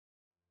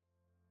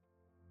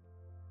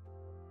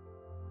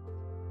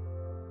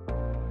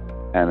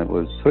And it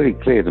was pretty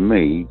clear to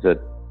me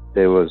that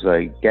there was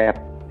a gap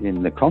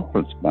in the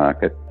conference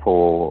market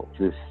for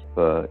this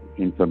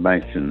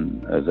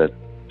information that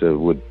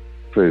would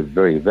prove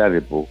very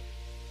valuable.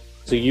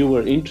 So you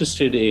were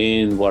interested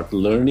in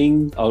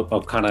learning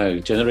or kind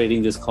of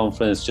generating this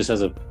conference just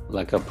as a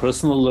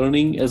personal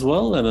learning as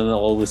well, and then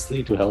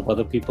obviously to help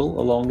other people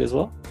along as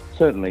well?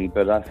 Certainly,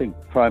 but I think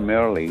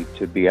primarily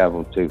to be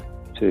able to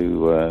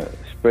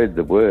spread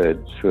the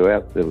word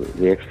throughout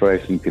the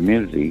exploration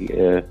community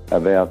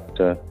about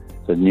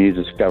the new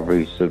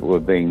discoveries that were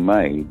being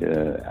made,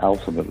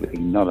 ultimately,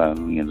 not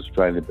only in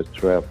Australia, but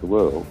throughout the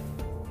world.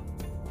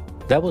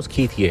 That was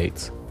Keith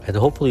Yates, and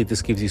hopefully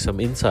this gives you some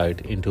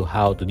insight into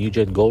how the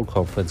NewGen Gold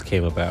Conference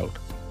came about.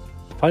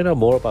 Find out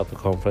more about the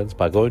conference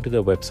by going to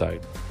their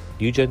website,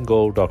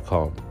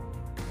 newgengold.com.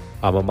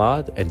 I'm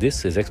Ahmad, and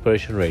this is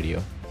Exploration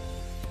Radio.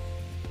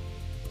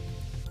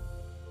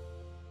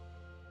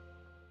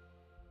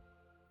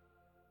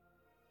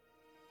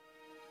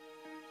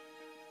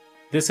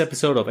 This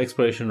episode of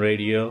Exploration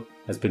Radio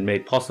has been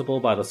made possible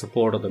by the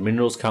support of the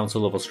Minerals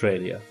Council of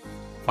Australia.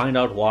 Find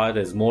out why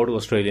there's more to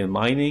Australian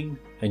mining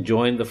and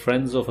join the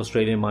Friends of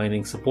Australian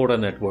Mining supporter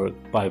network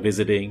by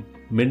visiting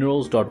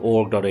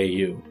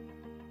minerals.org.au.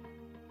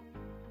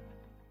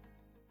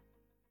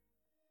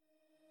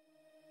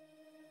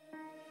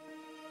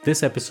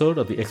 This episode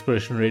of the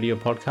Exploration Radio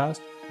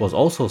podcast was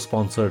also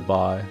sponsored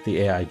by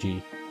the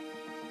AIG,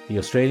 the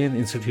Australian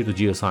Institute of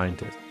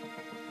Geoscientists.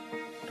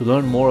 To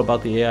learn more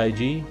about the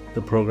AIG,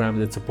 the program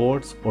it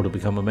supports, or to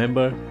become a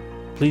member,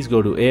 please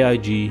go to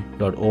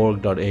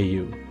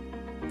aig.org.au.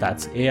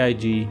 That's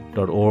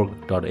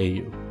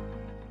aig.org.au.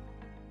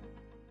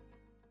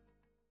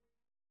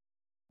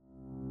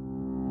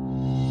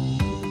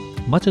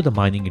 Much of the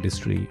mining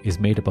industry is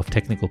made up of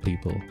technical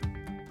people: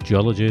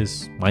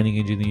 geologists, mining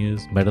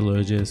engineers,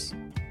 metallurgists.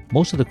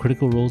 Most of the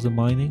critical roles in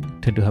mining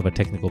tend to have a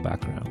technical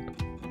background.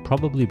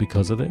 Probably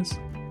because of this,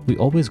 we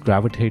always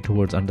gravitate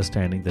towards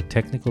understanding the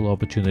technical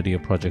opportunity a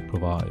project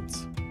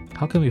provides.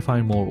 How can we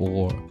find more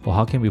ore, or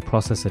how can we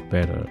process it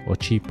better, or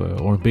cheaper,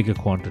 or in bigger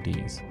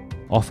quantities?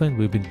 Often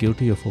we've been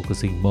guilty of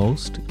focusing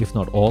most, if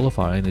not all, of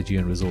our energy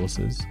and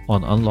resources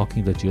on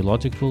unlocking the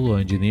geological or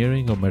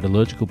engineering or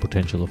metallurgical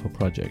potential of a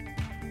project.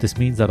 This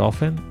means that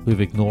often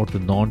we've ignored the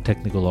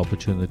non-technical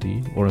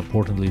opportunity, or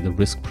importantly, the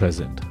risk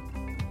present.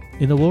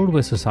 In a world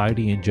where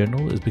society in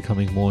general is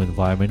becoming more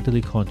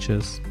environmentally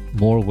conscious,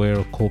 more aware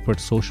of corporate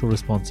social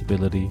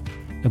responsibility,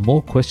 and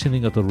more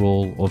questioning of the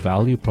role or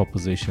value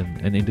proposition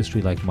an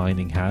industry like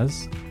mining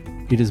has,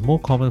 it is more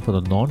common for the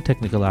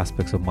non-technical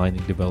aspects of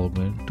mining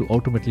development to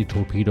ultimately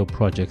torpedo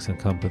projects and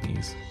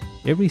companies.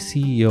 Every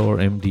CEO or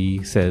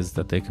MD says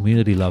that their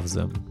community loves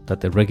them,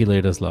 that their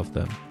regulators love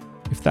them.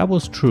 If that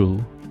was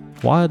true,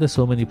 why are there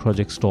so many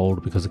projects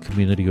stalled because of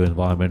community or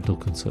environmental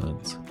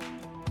concerns?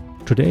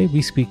 Today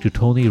we speak to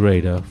Tony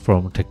Rader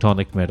from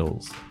Tectonic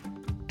Metals.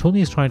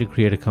 Tony is trying to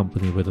create a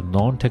company where the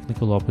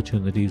non-technical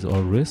opportunities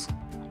or risks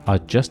are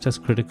just as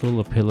critical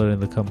a pillar in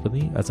the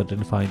company as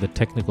identifying the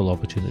technical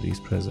opportunities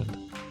present.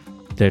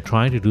 They're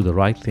trying to do the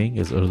right thing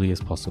as early as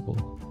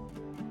possible.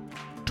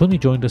 Tony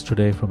joined us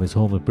today from his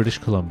home in British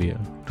Columbia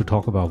to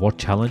talk about what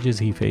challenges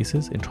he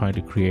faces in trying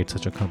to create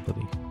such a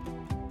company.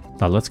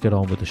 Now let's get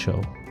on with the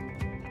show.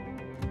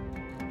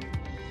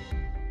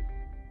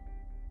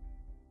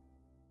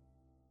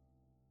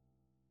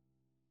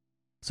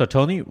 So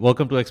Tony,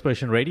 welcome to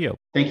Exploration Radio.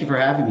 Thank you for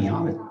having me,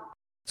 Ahmed.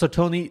 So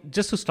Tony,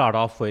 just to start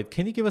off with,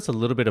 can you give us a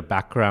little bit of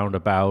background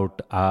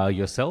about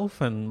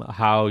yourself and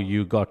how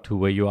you got to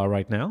where you are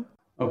right now?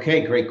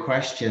 Okay, great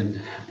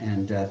question.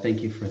 And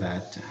thank you for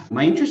that.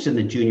 My interest in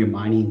the junior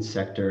mining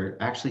sector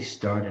actually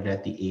started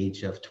at the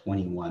age of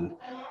 21.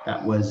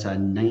 That was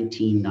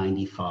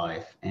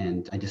 1995.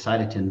 And I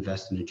decided to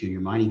invest in a junior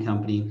mining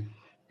company.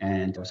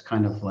 And it was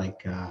kind of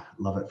like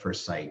love at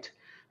first sight.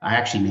 I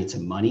actually made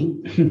some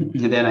money, and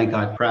then I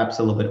got perhaps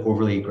a little bit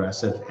overly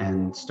aggressive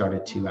and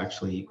started to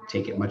actually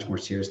take it much more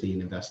seriously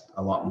and invest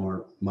a lot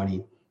more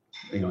money,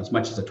 as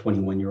much as a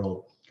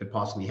 21-year-old could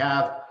possibly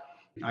have.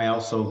 I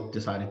also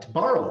decided to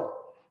borrow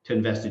to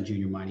invest in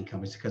junior mining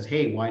companies because,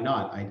 hey, why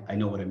not? I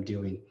know what I'm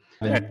doing.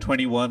 At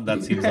 21,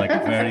 that seems like a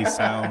very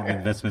sound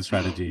investment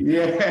strategy.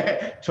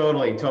 Yeah,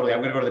 totally. I'm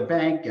going to go to the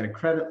bank, get a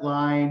credit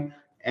line,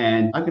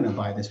 and I'm going to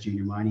buy this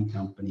junior mining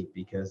company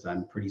because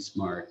I'm pretty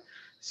smart.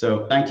 So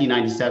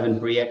 1997,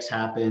 Bre-X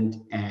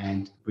happened,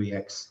 and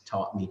Bre-X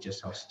taught me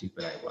just how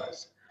stupid I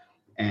was.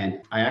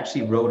 And I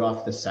actually wrote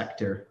off the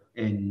sector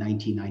in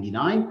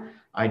 1999.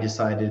 I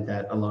decided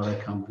that a lot of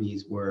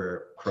companies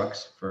were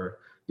crooks for,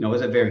 it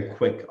was a very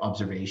quick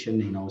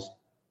observation. I was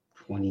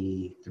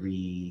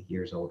 23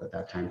 years old at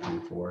that time,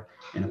 24,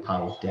 in a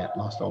pile of debt,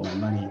 lost all my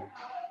money.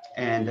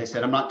 And I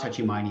said, I'm not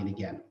touching mining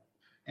again.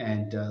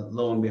 And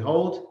lo and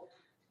behold,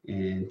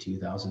 in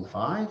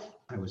 2005,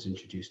 I was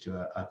introduced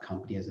to a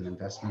company as an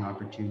investment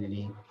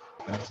opportunity.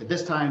 But I said,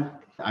 this time,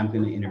 I'm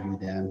going to interview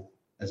them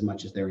as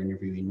much as they're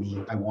interviewing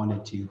me. I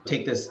wanted to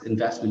take this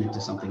investment into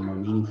something more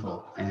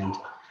meaningful. And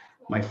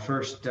My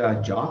first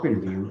job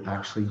interview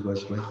actually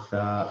was with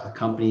a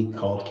company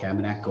called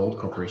Kaminak Gold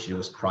Corporation. It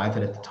was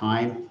private at the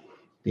time.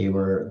 They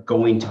were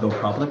going to go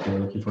public. They were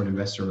looking for an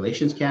investor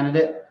relations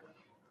candidate.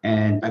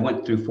 And I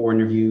went through 4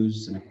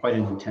 interviews and quite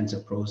an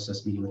intensive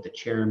process, meeting with the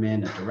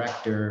chairman, a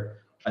director,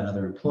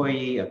 another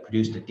employee. I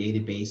produced a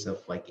database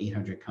of like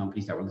 800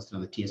 companies that were listed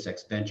on the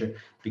TSX Venture,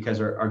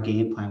 because our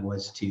game plan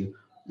was to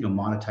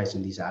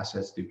monetizing these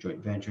assets through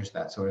joint ventures,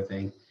 that sort of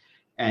thing.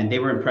 And they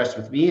were impressed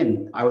with me,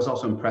 and I was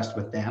also impressed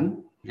with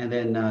them. And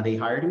then they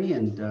hired me,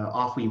 and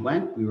off we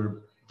went.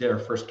 Did our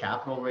first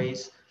capital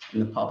raise in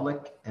the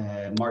public,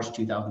 March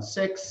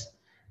 2006.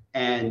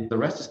 And the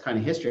rest is kind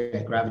of history.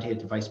 I gravitated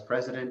to vice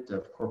president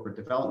of corporate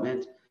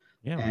development.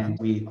 And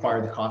we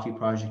acquired the Coffee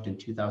Project in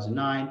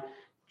 2009,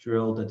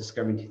 drilled a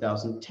discovery in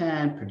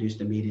 2010,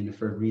 produced a median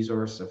inferred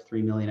resource of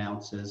 3 million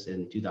ounces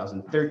in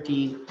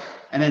 2013,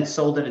 and then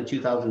sold it in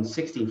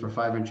 2016 for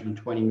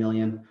 520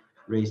 million,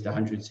 raised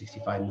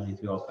 165 million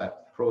throughout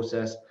that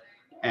process.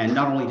 And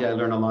not only did I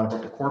learn a lot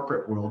about the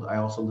corporate world, I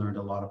also learned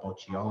a lot about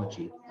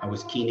geology. I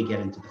was keen to get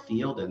into the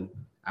field, and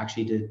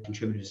actually did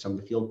contribute to some of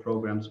the field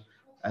programs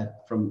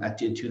from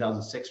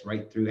 2006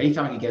 right through.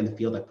 Anytime I could get in the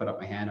field, I put up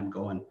my hand, I'm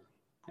going.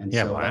 And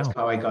that's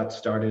how I got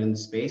started in the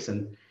space.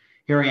 And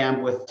here I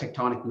am with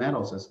Tectonic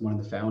Metals as one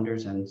of the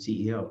founders and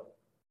CEO.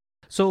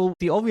 So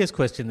the obvious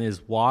question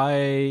is,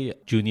 why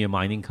junior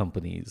mining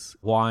companies?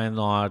 Why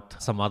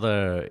not some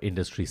other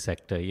industry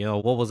sector?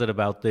 What was it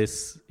about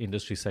this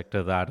industry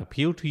sector that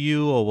appealed to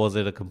you, or was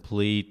it a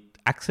complete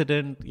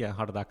accident? Yeah,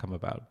 how did that come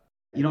about?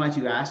 As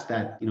you asked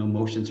that,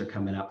 emotions are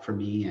coming up for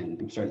me, and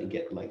I'm starting to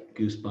get like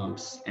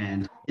goosebumps.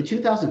 And in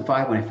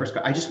 2005, when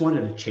I just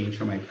wanted to change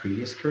from my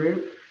previous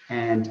career.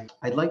 And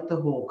I like the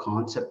whole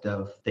concept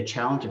of the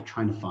challenge of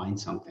trying to find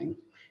something.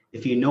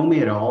 If you know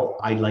me at all,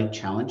 I like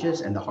challenges,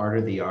 and the harder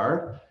they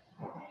are,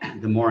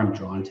 the more I'm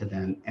drawn to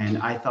them. And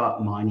I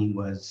thought mining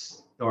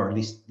was, or at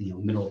least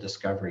mineral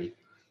discovery,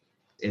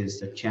 is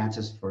the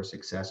chances for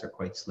success are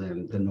quite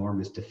slim. The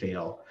norm is to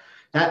fail.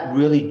 That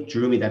really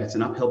drew me, that it's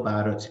an uphill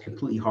battle, it's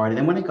completely hard. And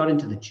then when I got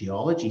into the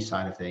geology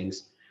side of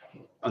things,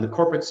 on the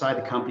corporate side,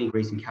 the company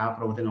raising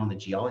capital, then on the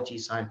geology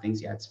side of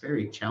things, it's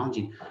very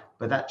challenging.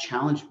 But that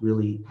challenge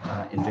really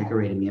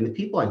invigorated me. And the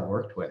people I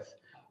worked with,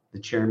 the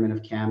chairman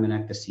of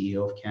Kaminak, the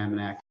CEO of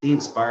Kaminak, they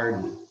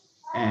inspired me,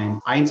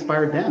 and I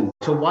inspired them.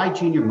 So why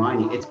junior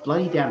mining? It's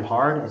bloody damn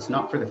hard. It's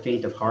not for the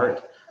faint of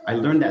heart. I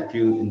learned that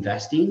through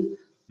investing,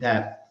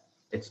 that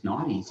it's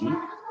not easy.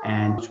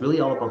 And it's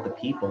really all about the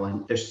people.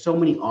 And there's so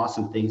many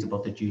awesome things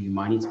about the junior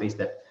mining space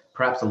that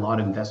perhaps a lot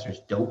of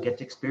investors don't get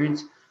to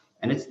experience.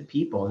 And it's the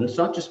people. And it's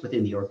not just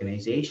within the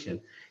organization.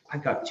 I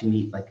got to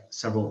meet like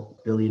several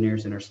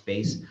billionaires in our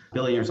space,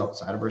 billionaires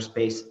outside of our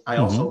space. I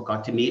also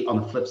got to meet,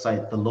 on the flip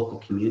side, the local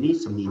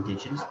communities, some of the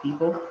indigenous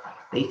people.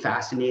 They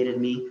fascinated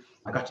me.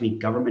 I got to meet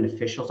government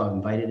officials. I was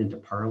invited into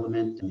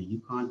parliament in the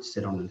Yukon to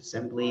sit on an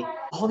assembly.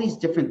 All these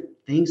different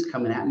things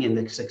coming at me, and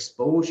this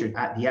exposure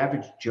at the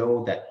average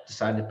Joe that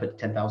decided to put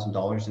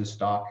 $10,000 in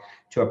stock,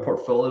 to a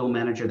portfolio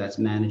manager that's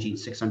managing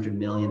 600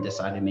 million,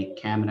 decided to make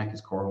Kaminak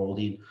his core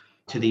holding,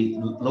 to the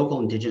local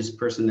indigenous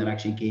person that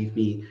actually gave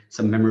me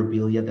some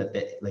memorabilia that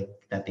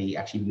they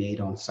actually made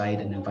on site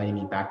and invited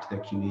me back to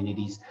their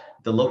communities,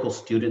 the local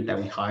student that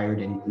we hired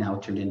and now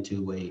turned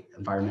into a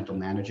environmental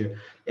manager.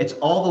 It's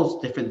all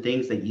those different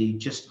things that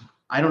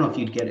I don't know if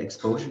you'd get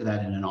exposure to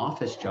that in an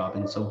office job.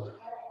 And so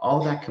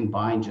all that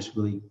combined just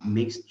really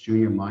makes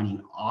junior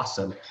mining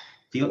awesome.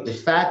 The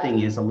sad thing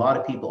is, a lot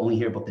of people only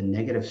hear about the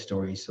negative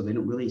stories, so they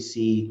don't really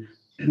see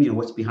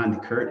what's behind the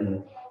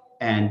curtain.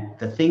 And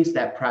the things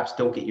that perhaps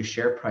don't get your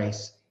share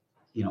price,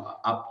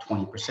 up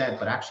 20%,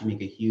 but actually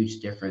make a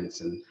huge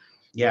difference. And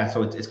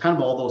so it's kind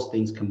of all those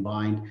things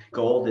combined.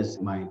 Gold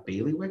is my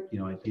bailiwick.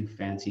 I do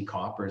fancy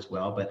copper as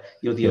well, but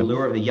the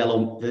allure of the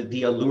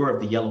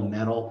yellow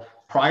metal.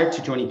 Prior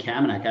to joining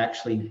Kaminak, I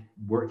actually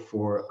worked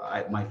for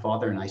my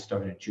father, and I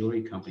started a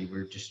jewelry company. We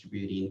were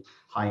distributing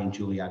high-end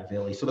jewelry out of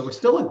Italy, so there was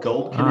still a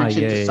gold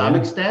connection to some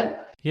extent.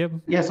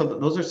 So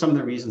those are some of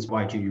the reasons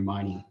why junior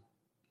mining.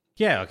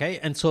 Yeah, okay.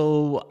 And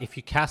so if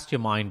you cast your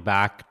mind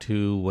back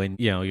to when,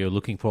 you're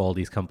looking for all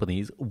these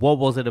companies, what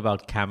was it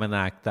about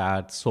Kaminak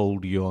that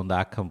sold you on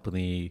that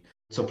company?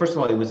 So first of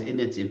all, it was in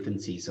its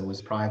infancy. So it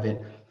was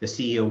private. The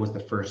CEO was the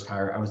first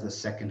hire. I was the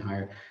second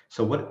hire.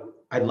 So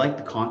I liked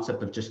the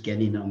concept of just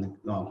getting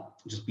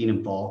just being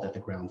involved at the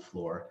ground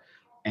floor.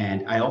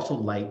 And I also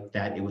liked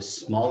that it was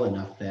small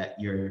enough that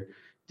your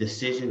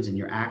decisions and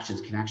your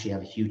actions can actually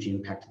have a huge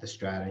impact to the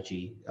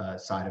strategy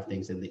side of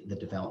things and the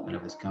development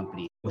of this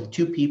company. With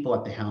 2 people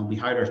at the helm, we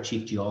hired our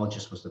chief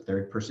geologist, was the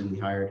third person we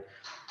hired.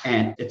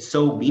 And it's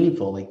so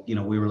meaningful.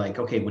 We were like,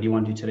 okay, what do you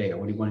want to do today? Or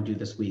what do you want to do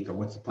this week? Or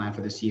what's the plan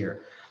for this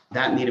year?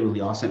 That made it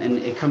really awesome. And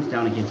it comes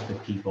down again to the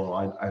people.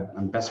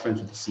 I'm best friends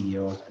with the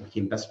CEO. I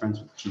became best friends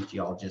with the chief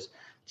geologist,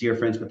 dear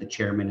friends with the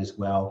chairman as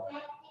well.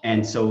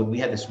 And so we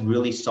had this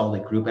really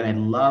solid group. And I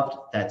loved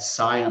that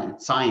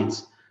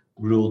science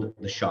ruled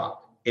the shop.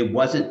 It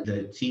wasn't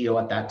the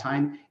CEO at that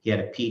time. He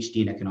had a PhD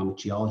in economic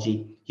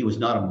geology. He was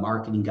not a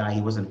marketing guy. He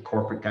wasn't a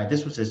corporate guy.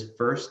 This was his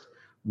first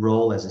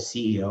role as a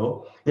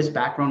CEO. His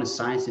background is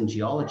science and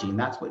geology, and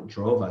that's what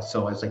drove us.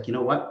 So I was like, you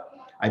know what?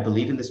 I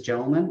believe in this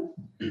gentleman.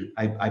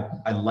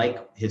 I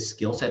like his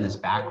skill set and his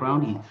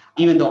background.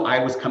 Even though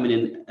I was coming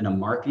in a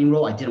marketing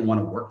role, I didn't want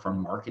to work for a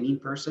marketing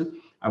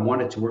person. I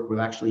wanted to work with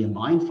actually a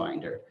mine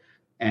finder.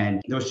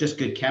 And there was just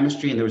good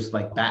chemistry, and there was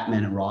like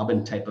Batman and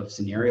Robin type of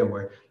scenario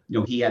where,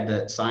 he had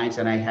the science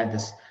and I had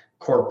this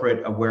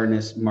corporate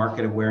awareness,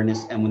 market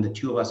awareness. And when the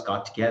two of us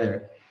got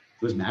together,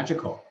 it was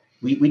magical.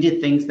 We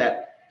did things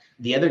that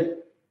the other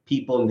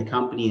people in the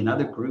company and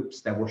other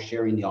groups that were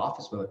sharing the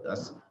office with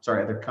us,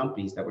 other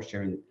companies that were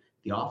sharing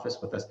the office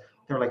with us,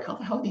 they were like, how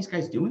the hell are these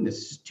guys doing this?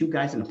 It's just two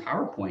guys in a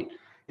PowerPoint.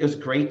 It was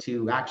great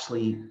to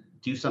actually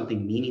do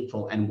something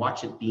meaningful and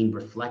watch it being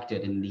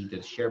reflected in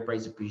the share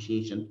price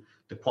appreciation,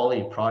 the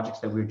quality of projects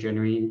that we were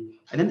generating,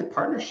 and then the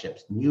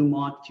partnerships.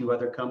 Newmont, a few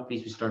other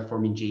companies, we started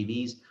forming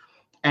JVs,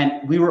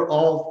 and we were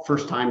all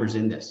first timers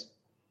in this.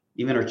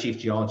 Even our chief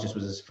geologist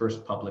was his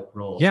first public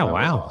role. Yeah, so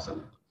wow. Was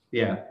awesome.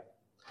 Yeah.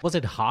 Was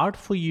it hard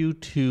for you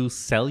to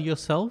sell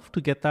yourself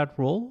to get that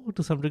role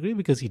to some degree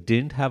because you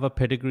didn't have a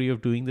pedigree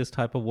of doing this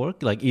type of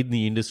work, like in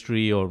the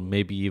industry or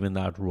maybe even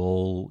that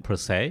role per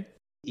se?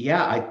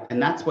 Yeah,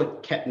 and that's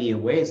what kept me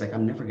away. It's like,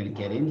 I'm never going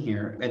to get in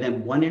here. And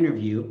then one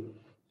interview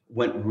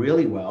went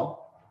really well.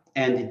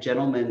 And the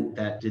gentleman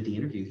that did the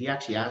interview, he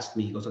actually asked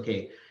me, he goes,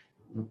 okay,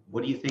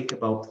 what do you think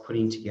about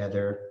putting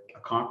together a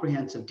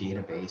comprehensive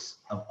database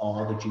of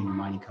all the junior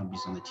mining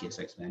companies on the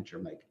TSX Venture?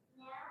 I'm like,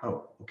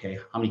 oh, okay.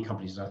 How many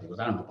companies are there? He goes,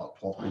 I don't know,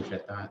 about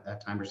 1,200 at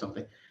that time or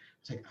something.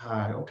 It's like,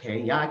 okay,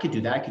 yeah, I could do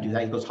that.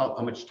 He goes, how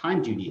much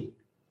time do you need?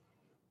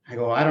 I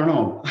go, I don't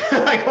know.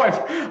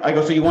 I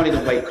go, so you wanted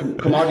to like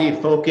commodity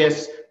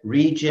focus,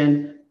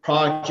 region,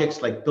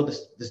 projects, like build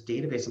this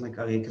database. I'm like,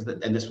 okay,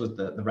 and this was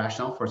the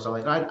rationale for it. So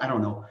like, I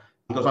don't know.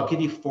 He goes, I'll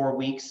give you 4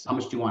 weeks. How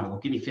much do you want? I go,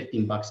 give me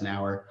 $15 an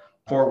hour,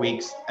 4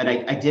 weeks. And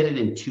I did it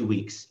in 2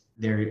 weeks.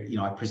 There,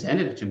 I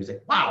presented it to him. He's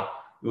like, wow,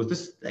 it was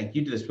this, like,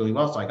 you did this really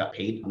well. So I got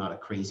paid, not a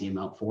crazy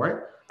amount for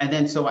it. And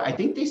then, so I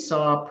think they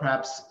saw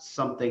perhaps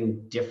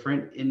something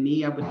different in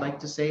me, I would like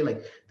to say.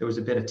 Like, there was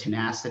a bit of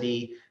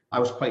tenacity. I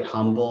was quite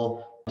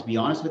humble. To be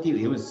honest with you,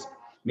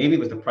 maybe it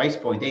was the price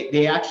point.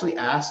 They actually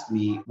asked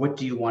me, what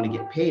do you want to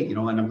get paid? And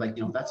I'm like,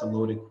 that's a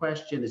loaded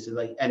question. This is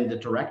like, and the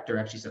director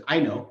actually said, I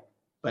know,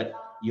 but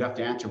you have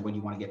to answer when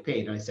you want to get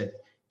paid. And I said,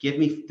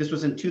 this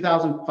was in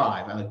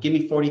 2005. I'm like, give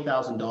me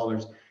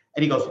 $40,000.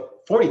 And he goes,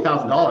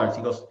 $40,000?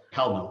 He goes,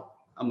 hell no.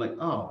 I'm like,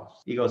 oh.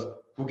 He goes,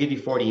 we'll give you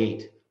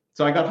 48.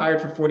 So I got hired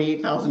for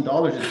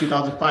 $48,000 in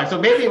 2005. So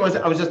maybe I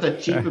was just a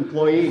cheap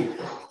employee.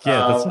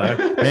 Yeah, that's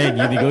right.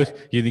 Man,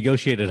 you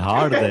negotiated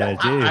hard there,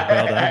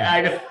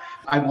 Jay.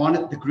 I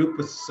wanted, the group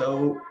was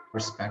so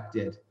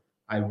respected.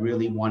 I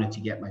really wanted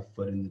to get my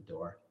foot in the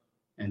door.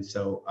 And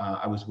so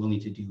I was willing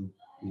to do,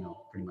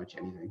 pretty much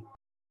anything.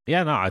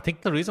 Yeah, no, I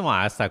think the reason why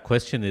I asked that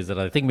question is that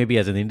I think maybe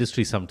as an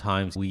industry,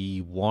 sometimes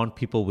we want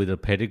people with a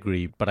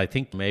pedigree, but I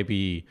think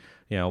maybe,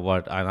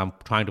 and I'm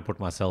trying to put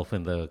myself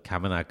in the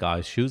Kamenak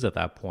guy's shoes at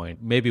that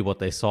point. Maybe what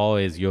they saw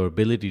is your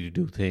ability to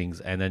do things,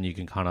 and then you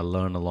can kind of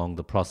learn along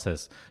the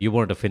process. You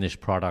weren't a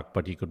finished product,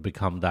 but you could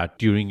become that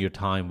during your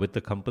time with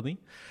the company.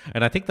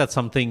 And I think that's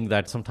something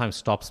that sometimes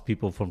stops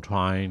people from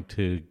trying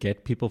to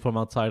get people from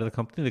outside of the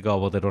company. They go,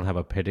 well, they don't have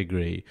a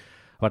pedigree.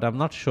 But I'm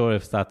not sure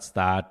if that's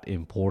that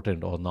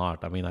important or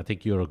not. I mean, I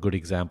think you're a good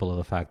example of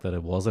the fact that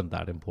it wasn't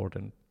that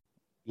important.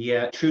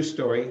 Yeah, true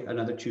story.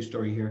 Another true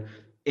story here.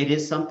 It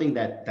is something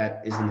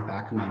that is in the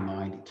back of my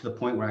mind, to the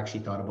point where I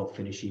actually thought about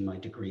finishing my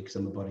degree, because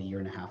I'm about 1.5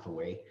 years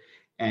away.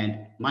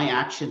 And my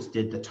actions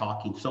did the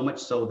talking, so much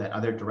so that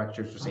other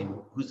directors were saying,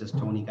 who's this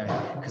Tony guy?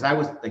 Because I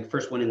was like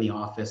first one in the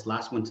office,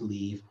 last one to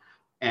leave.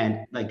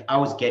 And like, I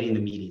was getting the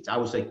meetings. I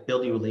was like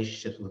building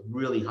relationships with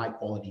really high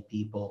quality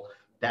people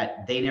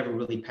that they never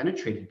really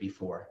penetrated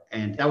before.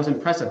 And that was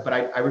impressive. But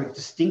I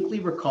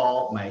distinctly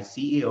recall my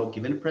CEO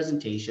giving a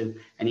presentation,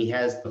 and he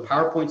has the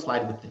PowerPoint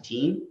slide with the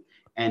team.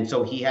 And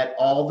so he had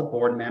all the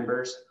board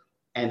members,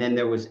 and then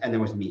there was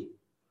me.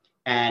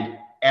 And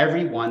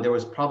everyone, there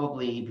was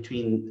probably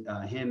between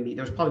there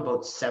was probably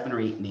about 7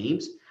 or 8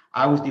 names.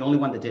 I was the only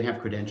one that didn't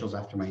have credentials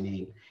after my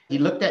name. He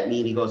looked at me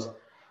and he goes,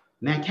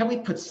 man, can't we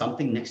put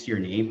something next to your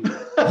name?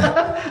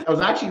 I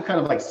was actually kind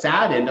of like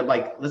saddened. I'm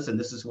like, listen,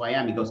 this is who I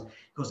am. He goes,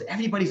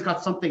 everybody's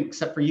got something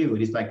except for you. And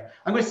he's like,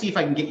 I'm going to see if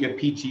I can get you a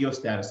PGO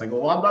status. I go,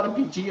 well, I'm not a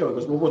PGO. He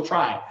goes, well, we'll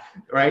try.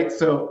 Right.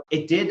 So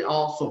it did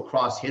also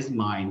cross his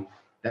mind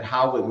that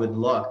how it would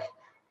look.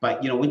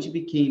 But, once you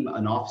became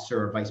an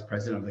officer or vice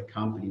president of the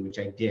company, which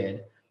I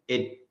did,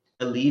 it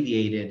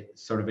alleviated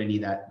sort of any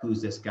of that,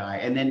 who's this guy?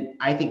 And then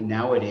I think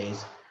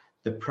nowadays,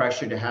 the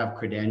pressure to have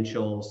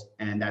credentials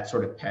and that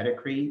sort of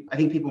pedigree, I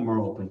think people are more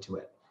open to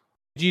it.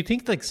 Do you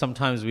think like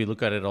sometimes we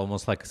look at it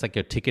almost like it's like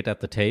your ticket at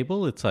the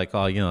table? It's like,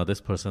 oh,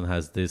 this person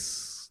has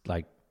this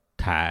like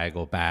tag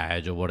or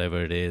badge or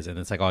whatever it is. And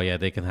it's like, oh yeah,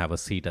 they can have a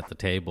seat at the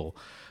table.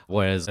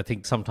 Whereas I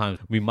think sometimes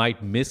we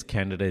might miss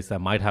candidates that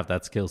might have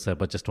that skill set,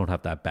 but just don't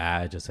have that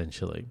badge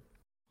essentially.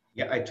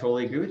 Yeah, I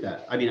totally agree with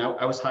that. I mean,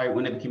 I was hired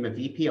when I became a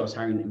VP, I was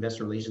hiring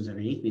investor relations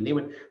underneath me.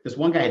 This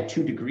one guy had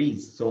 2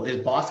 degrees. So his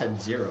boss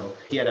had zero.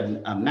 He had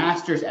a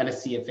master's and a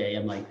CFA.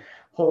 I'm like,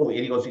 holy,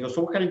 and he goes,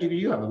 so what kind of degree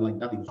do you have? I'm like,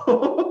 nothing.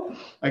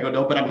 I go,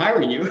 no, but I'm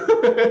hiring you.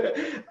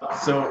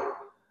 So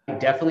I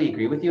definitely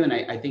agree with you. And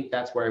I think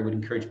that's where I would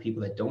encourage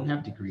people that don't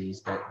have degrees,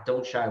 that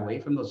don't shy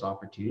away from those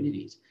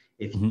opportunities.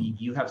 If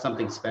you have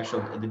something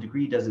special, the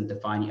degree doesn't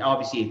define you.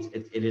 Obviously,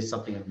 it is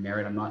something of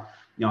merit. I'm not,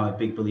 I'm a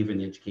big believer in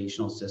the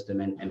educational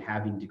system and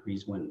having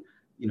degrees when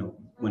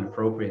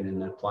appropriate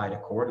and applied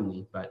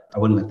accordingly. But I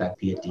wouldn't let that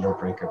be a deal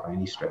breaker by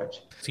any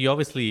stretch. So you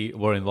obviously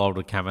were involved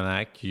with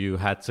Kamenak. You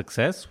had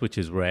success, which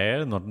is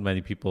rare. Not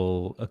many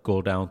people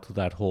go down to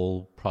that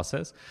whole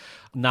process.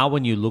 Now,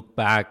 when you look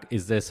back,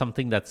 is there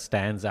something that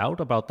stands out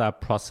about that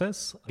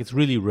process? It's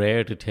really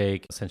rare to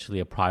take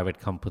essentially a private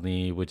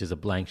company, which is a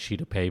blank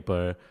sheet of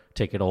paper,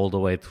 take it all the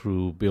way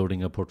through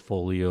building a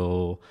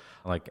portfolio,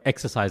 like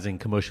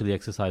commercially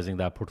exercising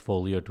that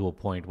portfolio to a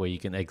point where you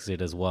can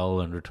exit as well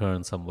and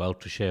return some wealth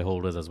to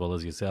shareholders as well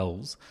as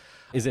yourselves.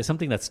 Is there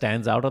something that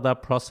stands out of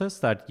that process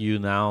that you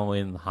now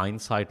in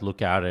hindsight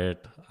look at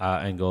it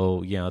and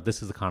go,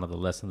 this is the kind of the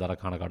lesson that I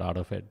kind of got out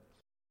of it?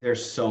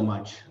 There's so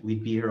much.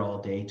 We'd be here all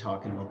day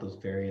talking about those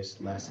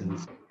various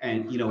lessons.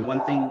 And,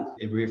 one thing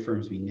it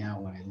reaffirms me now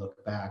when I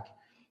look back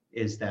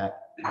is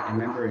that I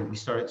remember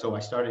I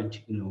started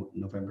in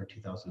November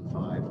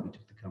 2005. We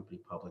took the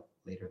company public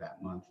later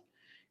that month.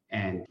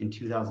 And in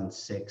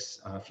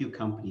 2006, a few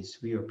companies,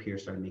 we were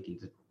peers, started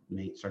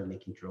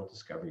making drill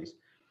discoveries.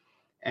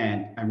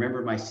 And I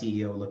remember my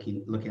CEO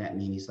looking at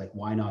me and he's like,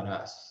 why not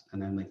us?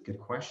 And I'm like, good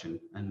question.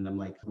 And I'm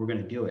like, we're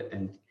going to do it.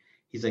 And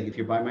he's like, if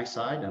you're by my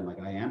side, I'm like,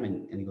 I am.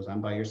 And he goes,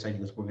 I'm by your side. He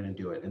goes, we're going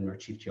to do it. And our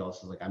chief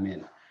geologist is like, I'm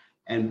in.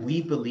 And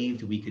we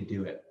believed we could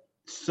do it.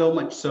 So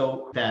much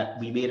so that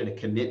we made it a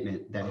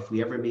commitment that if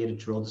we ever made a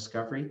drill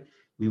discovery,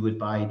 we would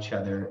buy each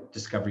other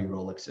Discovery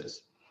Rolexes.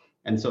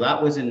 And so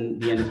that was in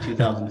the end of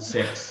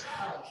 2006.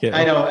 Yeah.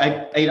 I know.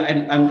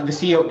 I'm the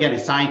CEO, again, a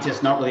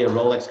scientist, not really a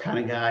Rolex kind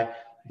of guy.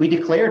 We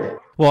declared it.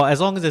 Well, as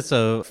long as it's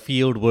a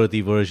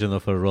field-worthy version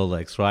of a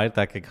Rolex, right?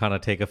 That can kind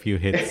of take a few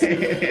hits.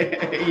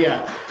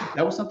 Yeah,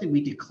 that was something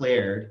we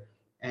declared.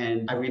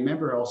 And I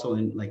remember also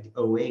in like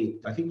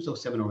 08, I think it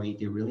was 07 or 08,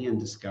 they're really on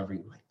discovery.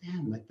 Like,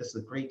 damn, like this is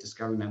a great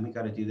discovery, man. We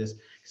got to do this.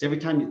 Because every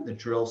time the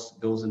drill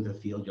goes into the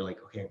field, you're like,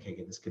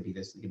 okay, this could be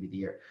this, it could be the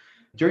year.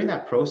 During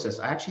that process,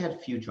 I actually had a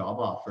few job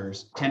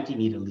offers tempting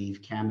me to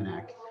leave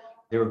Kamenak.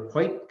 They were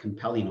quite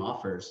compelling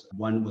offers.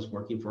 One was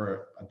working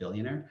for a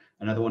billionaire.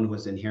 Another one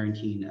was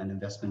inheriting an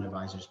investment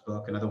advisor's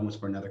book. Another one was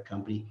for another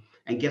company.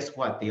 And guess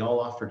what? They all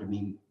offered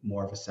me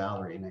more of a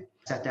salary. And I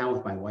sat down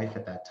with my wife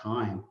at that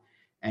time,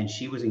 and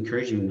she was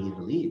encouraging me to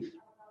leave.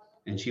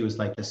 And she was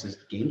like, this is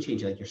game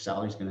changing. Like, your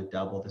salary's going to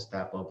double, this,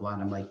 that, blah, blah.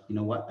 And I'm like, you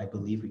know what? I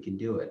believe we can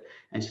do it.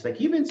 And she's like,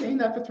 you've been saying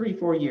that for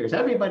 3-4 years.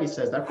 Everybody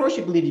says that. Of course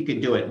you believe you can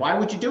do it. Why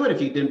would you do it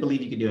if you didn't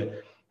believe you could do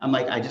it? I'm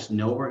like, I just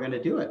know we're going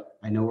to do it.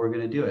 I know we're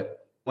going to do it.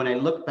 When I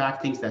look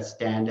back, things that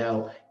stand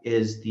out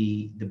is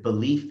the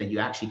belief that you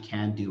actually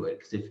can do it.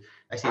 Because if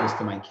I say this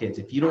to my kids,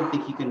 if you don't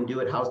think you can do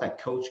it, how's that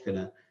coach going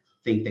to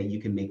think that you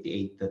can make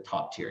the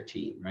top tier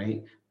team,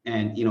 right?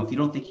 And, if you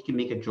don't think you can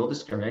make a drill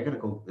discovery, I got to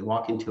go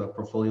walk into a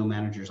portfolio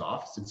manager's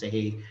office and say,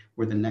 hey,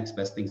 we're the next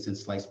best thing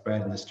since sliced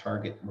bread and this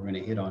target we're going to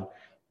hit on.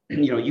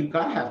 You've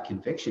got to have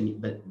conviction,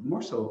 but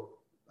more so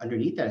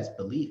underneath that is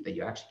belief that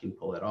you actually can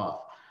pull it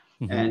off.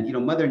 Mm-hmm.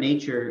 And, Mother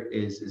Nature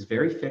is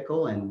very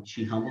fickle and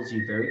she humbles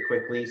you very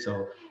quickly.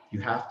 So you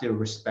have to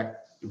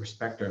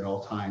respect her at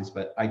all times.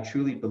 But I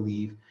truly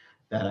believe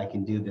that I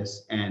can do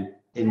this. And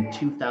in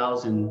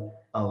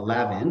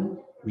 2011,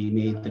 we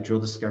made the drill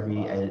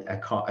discovery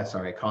at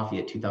Coffee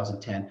at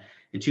 2010.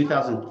 In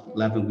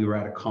 2011, we were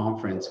at a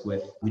conference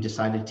we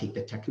decided to take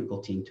the technical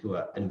team to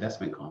an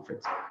investment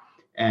conference.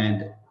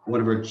 And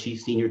one of our chief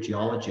senior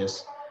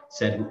geologists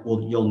said,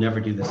 well, you'll never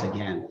do this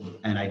again.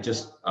 And I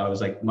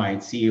was like, my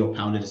CEO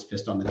pounded his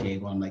fist on the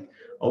table. I'm like,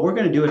 oh, we're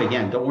going to do it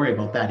again. Don't worry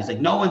about that. He's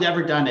like, no one's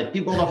ever done it.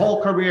 People, the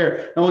whole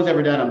career, no one's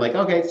ever done it. I'm like,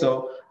 okay.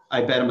 So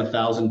I bet him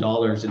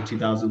 $1,000 in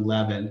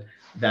 2011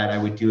 that I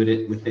would do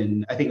it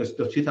within, I think it was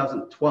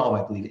 2012,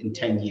 I believe, in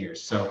 10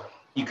 years. So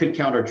you could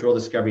count our drill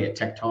discovery at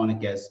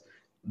Tectonic as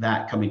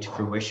that coming to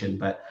fruition.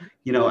 But,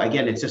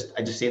 again, I just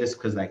say this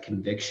because of that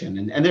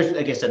conviction. And there's,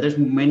 like I said, there's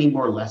many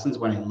more lessons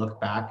when I look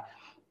back.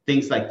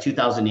 Things like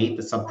 2008,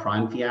 the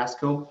subprime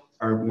fiasco,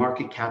 our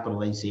market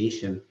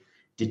capitalization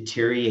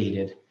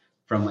deteriorated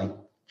from like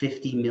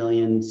 50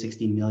 million,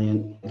 60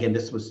 million. Again,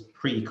 this was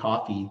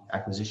pre-Coffee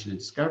acquisition and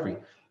discovery,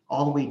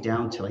 all the way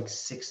down to like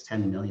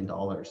 $6-10 million.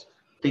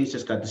 Things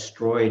just got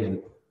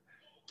destroyed.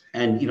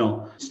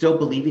 And still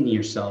believing in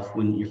yourself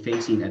when you're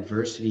facing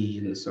adversity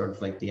and sort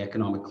of like the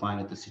economic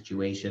climate, the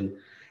situation,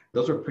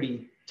 those are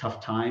pretty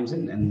tough times.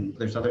 And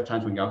there's other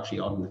times when you're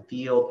actually out in the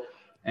field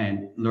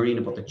and learning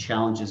about the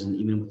challenges, and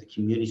even with the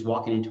communities,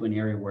 walking into an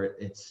area where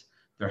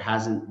there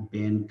hasn't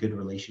been good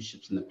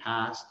relationships in the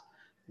past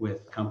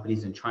with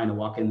companies, and trying to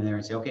walk in there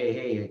and say, okay,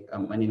 hey,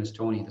 my name is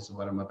Tony, this is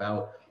what I'm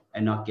about,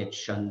 and not get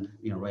shunned,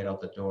 right out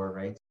the door,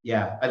 right?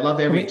 Yeah, I love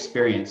every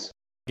experience.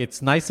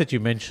 It's nice that you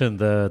mentioned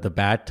the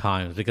bad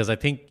times, because I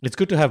think it's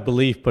good to have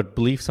belief, but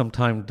belief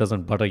sometimes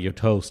doesn't butter your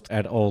toast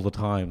at all the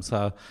time.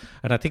 So,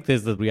 and I think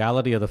there's the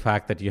reality of the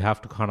fact that you have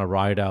to kind of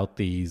ride out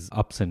these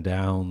ups and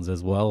downs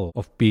as well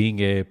of being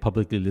a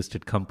publicly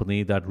listed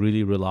company that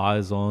really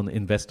relies on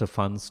investor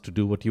funds to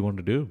do what you want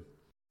to do.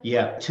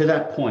 Yeah, to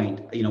that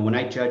point, when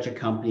I judge a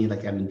company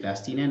like I'm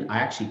investing in, I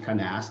actually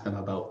kind of ask them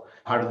about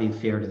how do they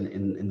fare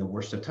in the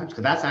worst of times,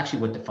 because that's actually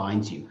what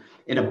defines you.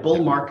 In a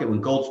bull market, when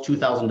gold's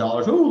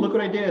 $2,000, oh, look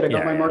what I did. I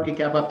got my market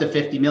cap up to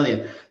 50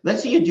 million.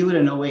 Let's say you do it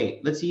in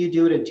 08. Let's say you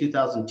do it in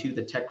 2002,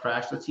 the tech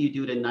crash. Let's say you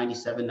do it in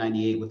 97,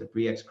 98 with the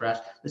Bre-X crash.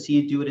 Let's say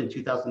you do it in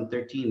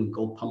 2013 when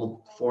gold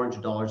pummeled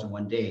 $400 in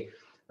one day.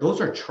 Those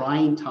are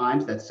trying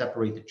times that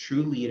separate the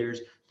true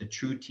leaders, the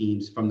true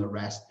teams from the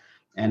rest.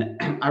 And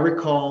I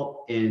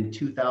recall in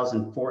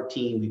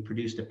 2014, we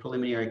produced a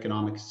preliminary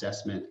economic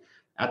assessment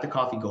at the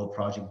Coffee Gold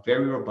Project,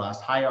 very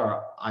robust, high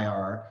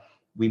IRR.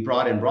 We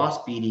brought in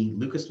Ross Beatty,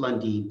 Lucas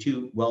Lundin,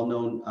 two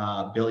well-known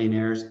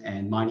billionaires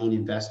and mining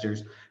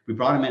investors. We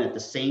brought them in at the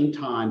same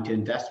time to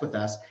invest with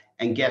us.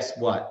 And guess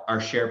what?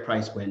 Our share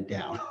price went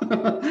down.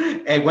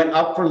 It went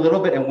up for a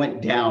little bit and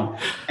went down.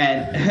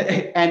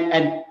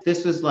 And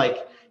this was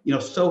like,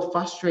 so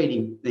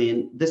frustrating.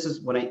 And this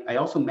is when I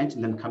also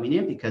mentioned them coming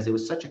in, because it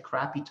was such a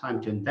crappy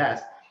time to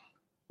invest.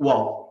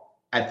 Well,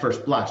 at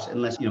first blush,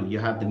 unless you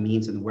have the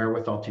means and the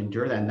wherewithal to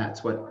endure that. And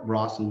that's what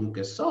Ross and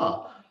Lucas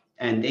saw.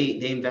 And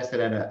they invested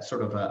at a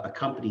sort of a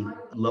company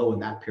low in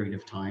that period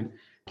of time,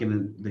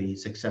 given the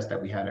success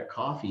that we had at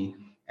Coffee.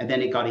 And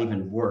then it got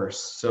even worse.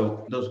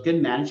 So those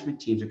good management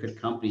teams or good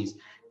companies,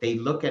 they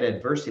look at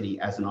adversity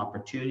as an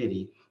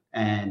opportunity.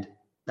 And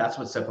that's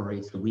what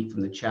separates the wheat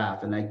from the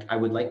chaff. And I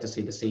would like to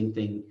say the same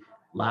thing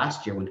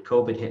last year when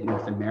COVID hit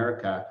North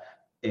America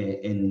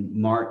in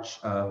March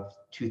of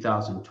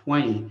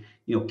 2020,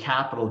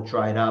 capital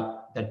dried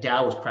up. The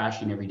Dow was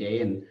crashing every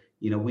day. And,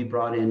 we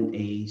brought in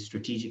a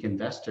strategic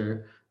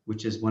investor,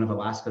 which is one of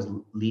Alaska's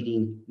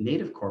leading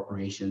native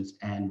corporations,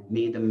 and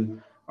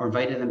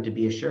invited them to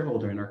be a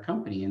shareholder in our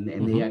company. And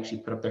they actually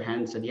put up their hand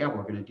and said, yeah,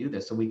 we're going to do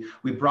this. So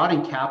we brought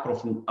in capital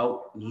from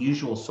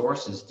unusual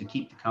sources to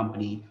keep the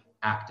company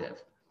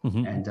active.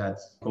 And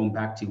going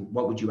back to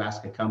what would you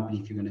ask a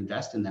company if you're going to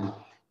invest in them?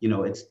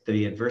 It's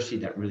the adversity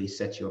that really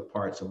sets you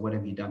apart. So what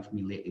have you done for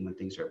me lately when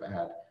things are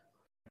bad?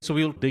 So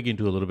we'll dig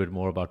into a little bit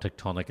more about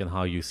Tectonic and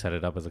how you set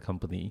it up as a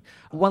company.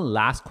 One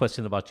last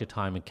question about your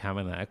time at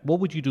Kaminak. What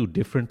would you do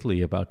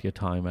differently about your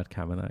time at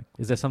Kaminak?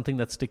 Is there something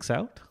that sticks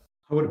out?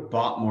 I would have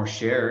bought more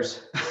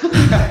shares.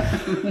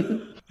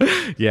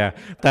 Yeah,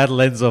 that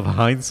lens of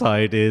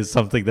hindsight is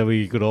something that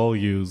we could all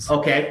use.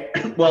 Okay,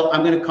 well,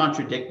 I'm going to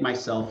contradict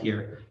myself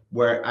here,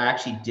 where I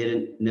actually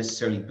didn't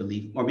necessarily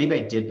believe, or maybe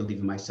I did believe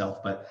in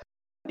myself, but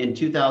in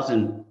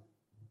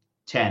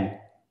 2010,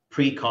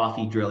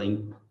 pre-Coffee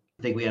drilling,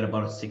 I think we had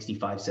about a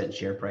 65-cent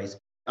share price.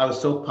 I was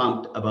so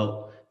pumped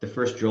about the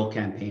first drill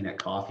campaign at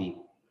Coffee.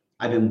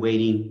 I've been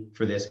waiting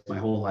for this my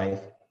whole life.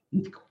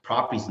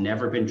 Property's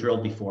never been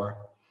drilled before.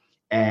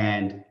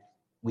 And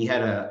we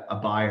had a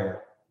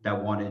buyer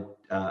that wanted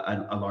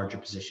a larger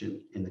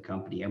position in the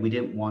company. And we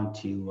didn't want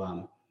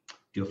to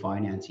do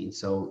financing.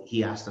 So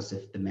he asked us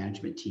if the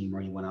management team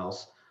or anyone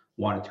else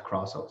wanted to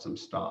cross out some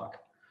stock.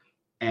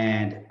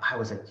 And I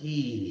was like,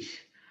 geez,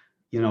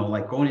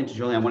 like going into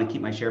drilling, I want to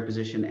keep my share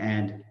position.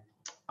 And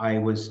I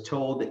was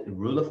told that the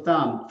rule of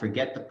thumb,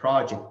 forget the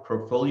project,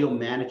 portfolio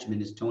management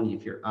is, Tony,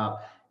 if you're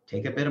up,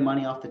 take a bit of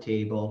money off the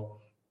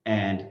table,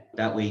 and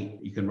that way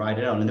you can ride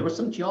it out. And there were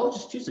some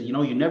geologists too, so you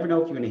never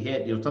know if you're going to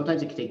hit.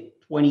 Sometimes it could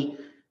take 20,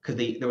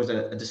 because there was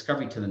a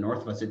discovery to the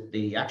north of us that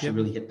they actually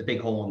really hit the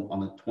big hole on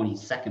the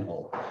 22nd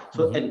hole.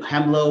 So and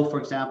Hemlo, for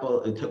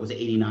example, it was an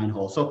 89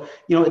 hole. So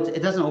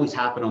it doesn't always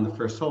happen on the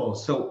first hole.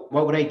 So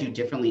what would I do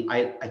differently?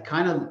 I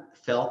kind of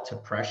fell to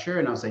pressure,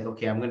 and I was like,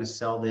 okay, I'm going to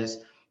sell this.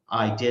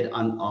 I did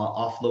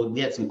offload. We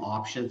had some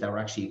options that were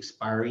actually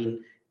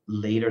expiring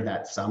later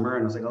that summer,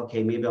 and I was like,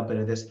 okay, maybe I'll bid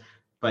of this.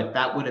 But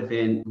that would have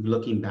been,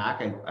 looking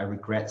back, I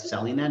regret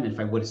selling that. And if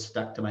I would have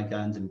stuck to my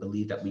guns and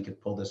believed that we could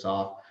pull this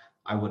off,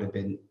 I would have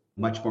been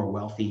much more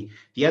wealthy.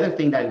 The other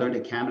thing that I learned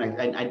at Kaminak,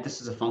 and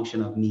this is a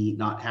function of me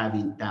not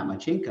having that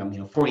much income,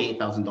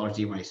 $48,000 a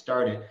year when I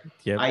started.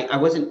 Yep. I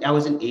was an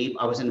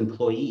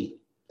employee.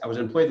 I was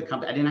an employee of the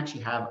company. I didn't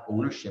actually have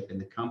ownership in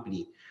the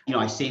company.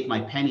 I saved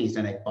my pennies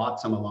and I bought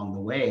some along the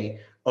way.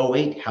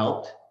 08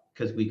 helped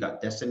because we got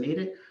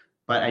decimated,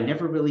 but I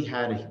never really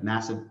had a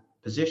massive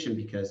position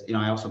because,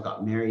 I also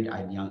got married. I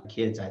had young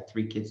kids. I had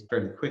 3 kids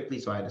fairly quickly,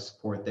 so I had to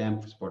support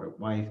them, support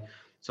a wife.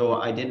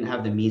 So I didn't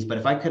have the means, but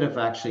if I could have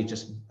actually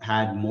just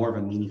had more of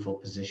a meaningful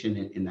position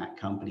in that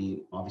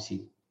company,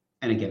 obviously,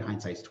 and again,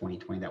 hindsight's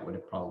 2020, that would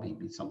have probably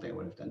been something I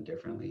would have done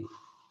differently.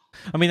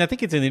 I mean, I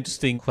think it's an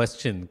interesting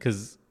question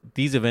because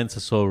these events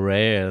are so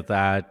rare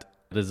that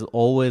There's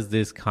always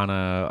this kind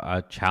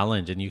of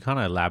challenge, and you kind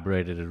of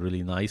elaborated it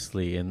really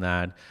nicely in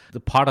that the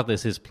part of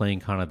this is playing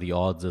kind of the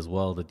odds as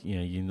well, that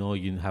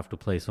you have to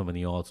play so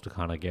many odds to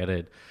kind of get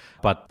it.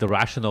 But the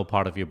rational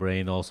part of your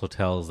brain also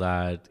tells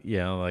that,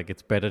 like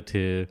it's better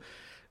to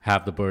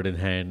have the bird in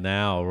hand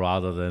now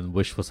rather than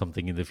wish for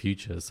something in the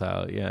future.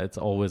 So yeah, it's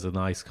always a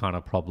nice kind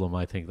of problem,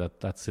 I think,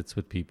 that sits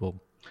with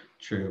people.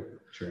 True.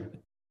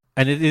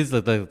 And it is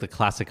the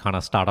classic kind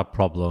of startup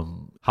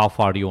problem. How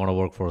far do you want to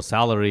work for a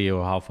salary,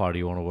 or how far do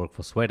you want to work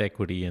for sweat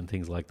equity and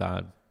things like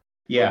that?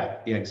 Yeah,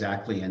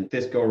 exactly. And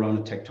this go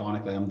around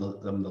Tectonic,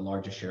 I'm the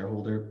largest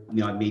shareholder.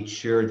 I made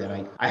sure that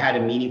I had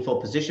a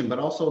meaningful position, but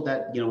also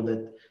that,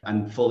 that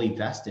I'm fully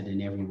vested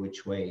in every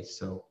which way.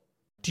 So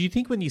do you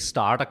think when you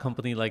start a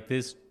company like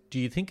this, do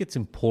you think it's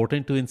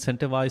important to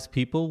incentivize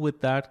people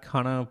with that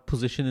kind of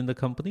position in the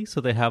company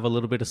so they have a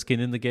little bit of skin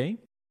in the game?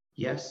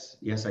 Yes,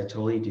 I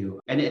totally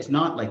do. And it's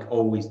not like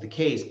always the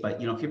case,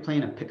 but if you're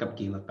playing a pickup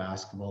game of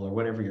basketball or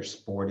whatever your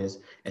sport is,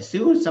 as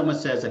soon as someone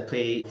says I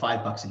play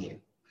 $5 a game,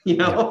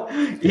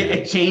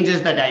 it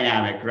changes the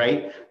dynamic,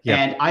 right? Yeah.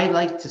 And I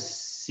like to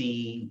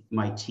see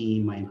my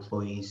team, my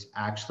employees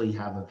actually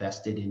have a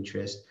vested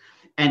interest.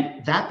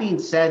 And that being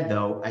said,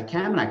 though, at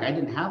Kaminak, I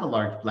didn't have a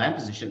large land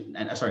position,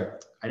 and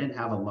I didn't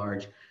have a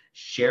large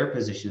share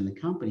position in the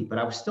company, but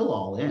I was still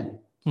all in.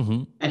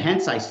 Mm-hmm. And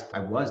hence I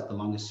was the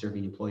longest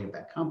serving employee of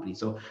that company.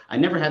 So I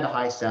never had the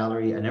high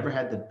salary. I never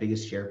had the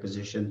biggest share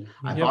position.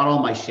 I bought all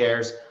my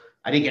shares.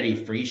 I didn't get any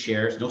free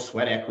shares, no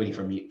sweat equity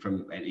from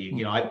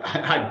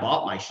I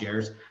bought my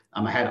shares.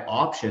 I had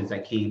options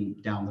that came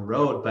down the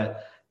road,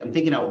 but I'm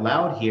thinking out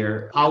loud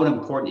here, how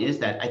important is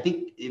that? I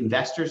think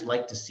investors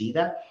like to see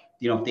that.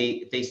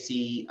 If they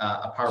see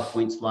a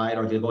PowerPoint slide,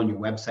 or they go on your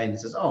website and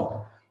it says,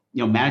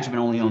 management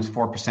only owns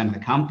 4% of the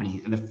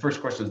company. And the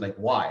first question is like,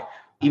 why?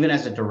 Even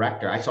as a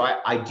director,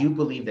 I do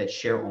believe that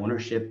share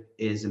ownership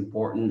is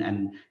important,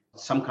 and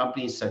some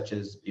companies such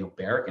as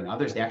Barrick and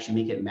others, they actually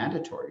make it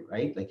mandatory,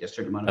 right? Like a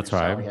certain amount of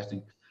salary has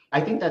to.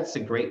 I think that's a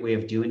great way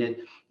of doing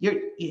it.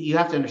 You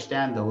have to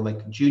understand though,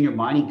 like junior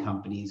mining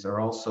companies are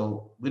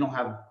also, we don't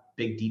have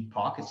big deep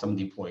pockets. Some of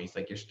the employees,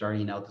 like you're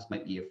starting out, this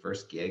might be your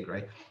first gig,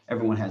 right?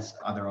 Everyone has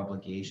other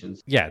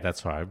obligations. Yeah,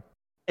 that's right.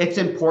 It's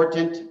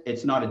important.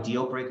 It's not a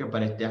deal breaker,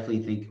 but I definitely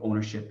think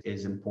ownership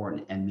is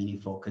important and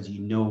meaningful, because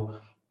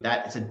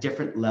that it's a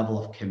different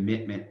level of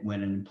commitment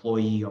when an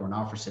employee or an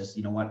officer says,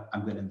 you know what,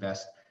 I'm going to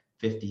invest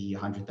 $50,000,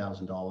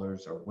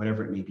 $100,000 or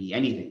whatever it may be,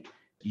 anything.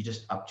 You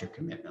just upped your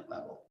commitment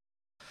level.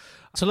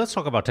 So let's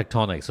talk about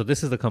Tectonic. So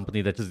this is the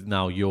company that is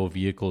now your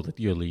vehicle that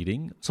you're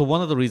leading. So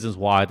one of the reasons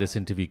why this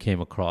interview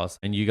came across,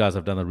 and you guys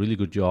have done a really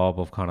good job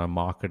of kind of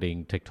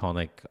marketing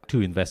Tectonic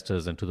to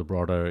investors and to the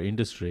broader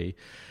industry,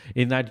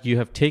 in that you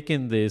have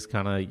taken this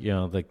kind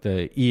of, like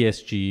the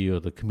ESG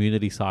or the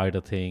community side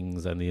of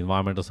things and the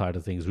environmental side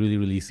of things really,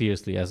 really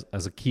seriously as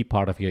a key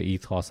part of your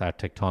ethos at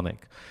Tectonic.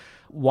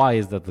 Why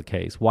is that the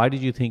case? Why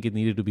did you think it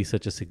needed to be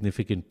such a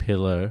significant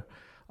pillar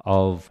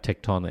of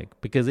Tectonic?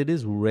 Because it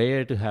is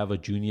rare to have a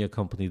junior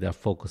company that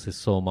focuses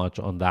so much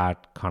on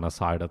that kind of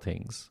side of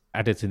things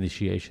at its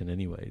initiation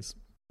anyways.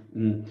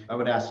 I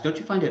would ask, don't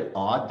you find it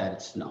odd that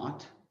it's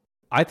not?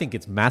 I think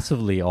it's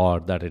massively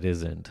odd that it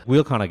isn't.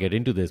 We'll kind of get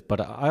into this, but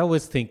I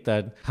always think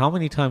that how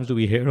many times do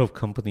we hear of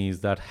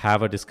companies that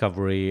have a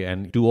discovery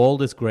and do all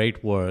this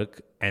great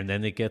work, and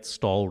then it gets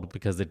stalled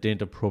because they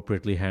didn't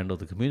appropriately handle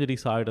the community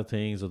side of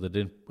things, or they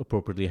didn't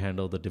appropriately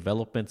handle the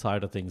development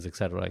side of things, et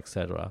cetera, et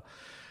cetera.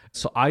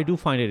 So I do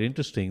find it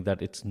interesting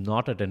that it's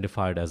not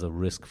identified as a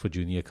risk for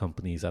junior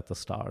companies at the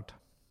start.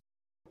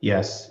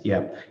 Yes.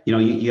 Yeah.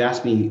 You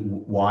asked me,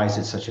 why is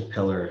it such a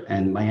pillar?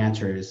 And my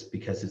answer is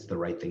because it's the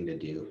right thing to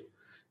do.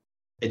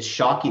 It's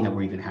shocking that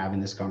we're even having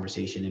this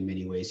conversation in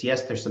many ways.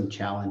 Yes, there's some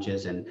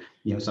challenges, and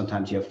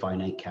sometimes you have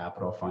finite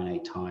capital,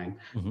 finite time,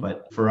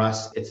 but for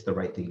us, it's the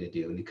right thing to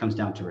do. And it comes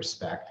down to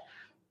respect.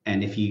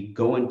 And if you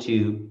go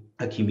into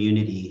a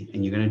community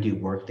and you're going to do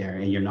work there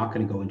and you're not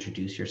going to go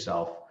introduce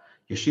yourself,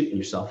 you're shooting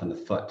yourself in the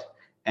foot.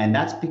 And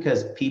that's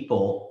because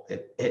people,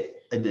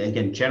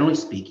 again, generally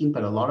speaking,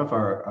 but a lot of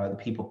the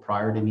people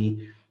prior to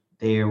me,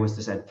 there was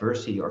this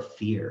adversity or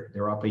fear.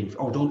 They're operating,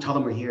 don't tell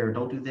them we're here,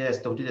 don't do this,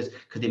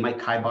 because they might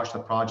kibosh the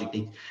project.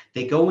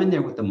 They go in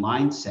there with the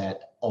mindset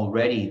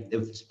already,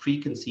 this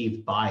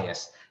preconceived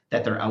bias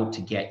that they're out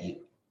to get you.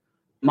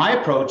 My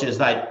approach is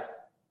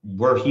that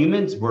we're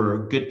humans, we're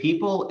good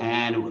people,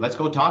 and let's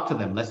go talk to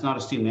them. Let's not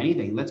assume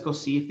anything. Let's go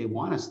see if they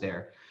want us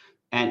there.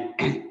 And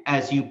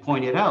as you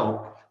pointed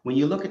out, when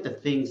you look at the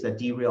things that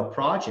derail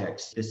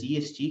projects, this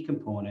ESG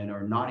component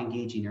or not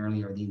engaging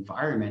early, or the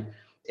environment,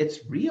 it's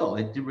real.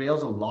 It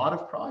derails a lot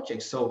of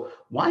projects. So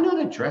why not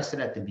address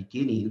it at the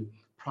beginning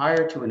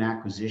prior to an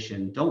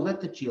acquisition? Don't let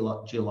the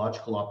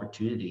geological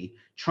opportunity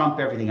trump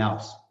everything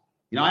else.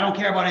 I don't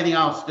care about anything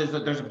else. There's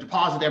a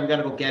deposit there. We got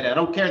to go get it. I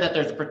don't care that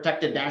there's a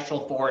protected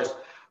national forest.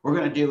 We're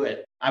going to do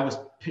it. I was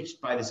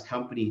pitched by this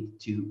company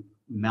to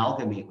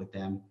amalgamate with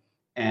them.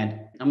 And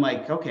I'm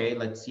like, okay,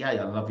 I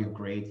love your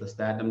grades, let's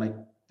that. And I'm like,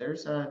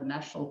 there's a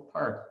national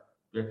park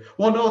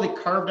Well, no, they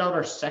carved out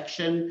our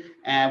section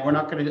and we're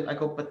not going to, I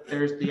go, but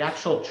there's the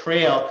actual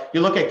trail.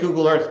 You look at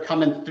Google Earth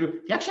coming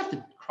through, you actually have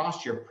to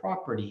cross your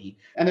property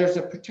and there's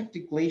a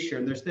protected glacier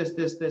and there's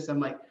this. I'm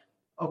like,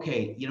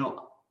 okay,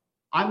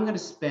 I'm going to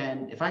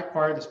spend, if I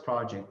acquire this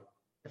project,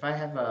 if I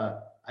have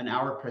an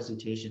hour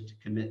presentation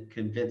to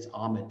convince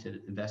Ahmed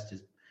to invest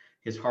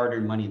his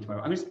hard-earned money into it,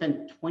 I'm going to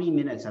spend 20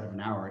 minutes out of an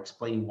hour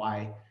explaining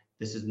why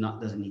this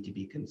doesn't need to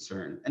be a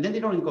concern. And then they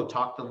don't even go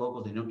talk to the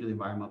locals. They don't do the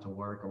environmental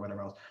work or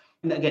whatever else.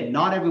 And again,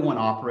 not everyone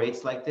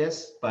operates like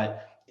this,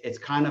 but it's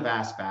kind of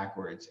ass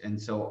backwards.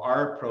 And so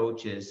our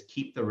approach is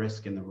keep the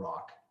risk in the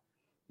rock.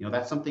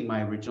 That's something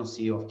my original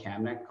CEO of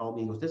Camnet called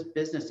me. He goes, this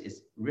business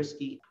is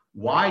risky.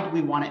 Why do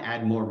we want to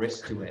add more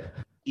risk to it?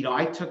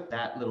 I took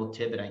that little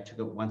tidbit, I took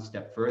it one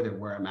step further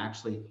where I'm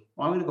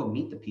going to go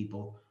meet the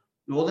people.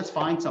 Well, let's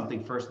find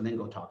something first and then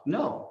go talk.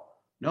 No,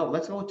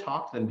 let's go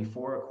talk to them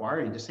before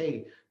acquiring to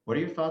say, what are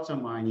your thoughts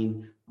on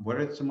mining? What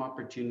are some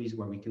opportunities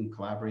where we can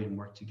collaborate and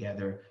work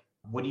together?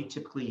 What do you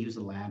typically use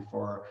the land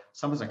for?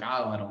 Someone's like,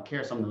 oh, I don't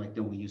care. Someone's like,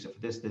 no, we use it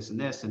for this, this, and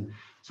this. And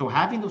so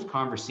having those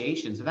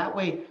conversations, and that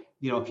way,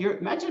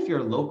 imagine if you're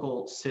a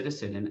local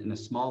citizen in a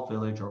small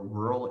village or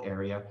rural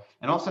area,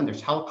 and all of a sudden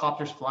there's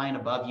helicopters flying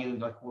above you.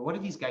 Like, well, what are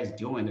these guys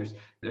doing?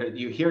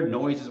 You hear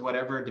noises,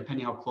 whatever,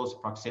 depending how close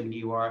proximity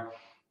you are.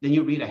 Then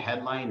you read a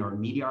headline or a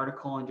media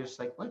article and just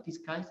like, what, these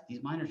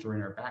miners are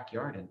in our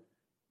backyard and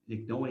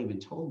no one even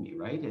told me,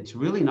 right? It's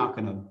really not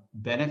going to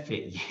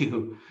benefit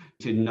you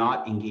to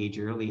not engage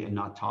early and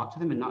not talk to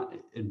them and not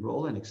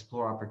enroll and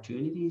explore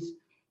opportunities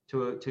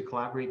to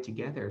collaborate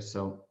together.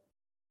 So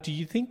do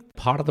you think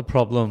part of the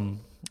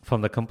problem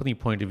from the company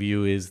point of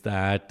view is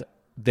that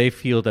they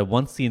feel that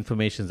once the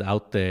information's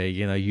out there,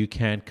 you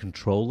can't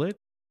control it?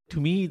 To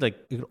me,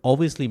 it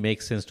obviously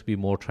makes sense to be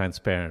more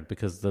transparent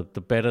because the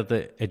better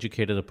the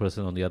educated the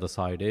person on the other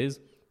side is,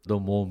 the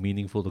more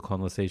meaningful the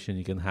conversation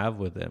you can have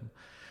with them.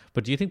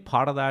 But do you think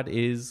part of that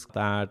is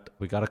that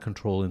we got to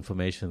control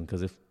information?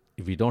 Because if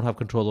we don't have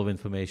control of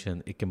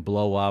information, it can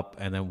blow up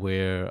and then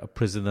we're a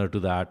prisoner to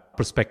that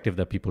perspective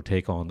that people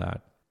take on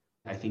that.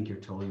 I think you're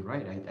totally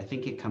right. I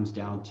think it comes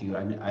down to,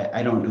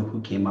 I don't know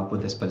who came up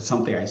with this, but it's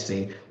something I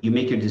say, you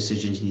make your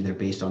decisions either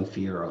based on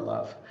fear or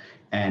love.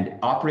 And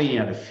operating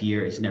out of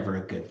fear is never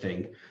a good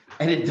thing.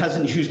 And it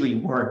doesn't usually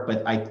work,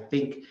 but I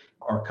think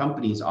our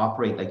companies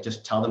operate like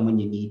just tell them when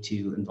you need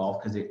to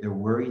involve because they're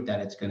worried that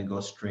it's going to go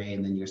astray.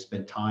 And then you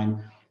spend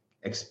time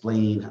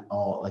explaining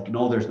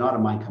no, there's not a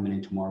mine coming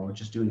in tomorrow. We're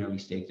just doing early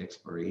stage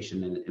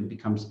exploration and it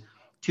becomes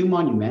too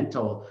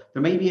monumental.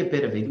 There may be a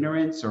bit of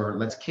ignorance or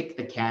let's kick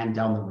the can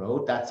down the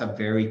road. That's a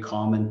very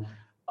common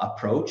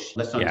approach.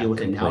 Let's not deal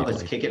with it now.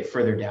 Let's kick it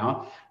further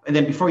down. And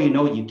then before you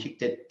know it, you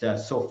kicked it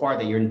so far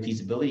that you're in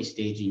feasibility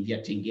stage and you've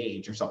yet to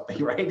engage or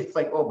something, right? It's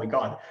like, oh my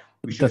God,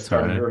 we should have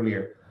started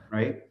earlier,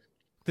 right?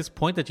 This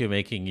point that you're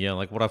making,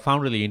 what I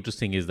found really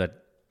interesting is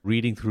that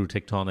reading through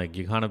Tectonic,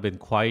 you kind of been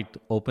quite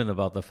open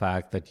about the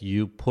fact that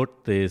you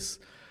put this,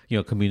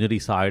 community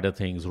side of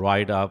things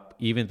right up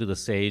even to the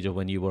stage of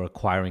when you were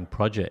acquiring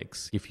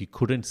projects. If you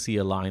couldn't see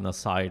a line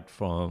aside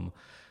from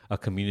a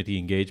community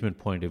engagement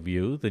point of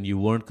view, then you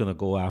weren't going to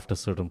go after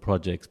certain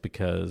projects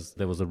because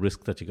there was a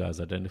risk that you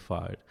guys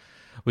identified,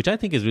 which I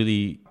think is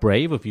really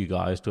brave of you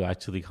guys to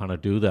actually kind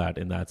of do that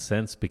in that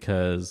sense,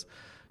 because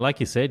like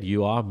you said,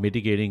 you are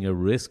mitigating a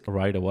risk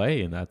right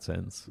away in that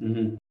sense.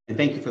 Mm-hmm. And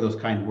thank you for those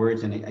kind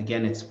words. And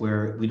again, it's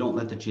where we don't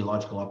let the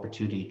geological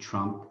opportunity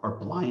trump or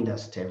blind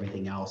us to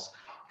everything else.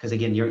 Because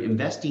again, you're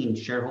investing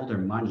shareholder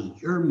money,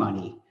 your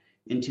money,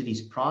 into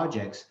these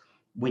projects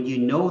when you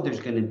know there's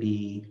going to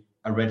be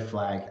a red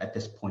flag at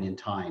this point in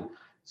time.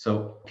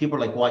 So people are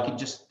like, well,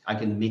 I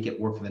can make it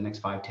work for the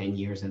next 5-10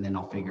 years and then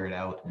I'll figure it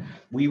out.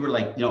 We were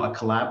like, a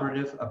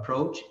collaborative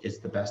approach is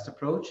the best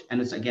approach.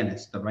 And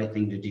it's the right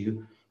thing to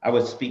do. I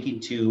was speaking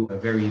to a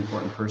very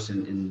important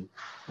person in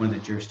one of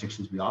the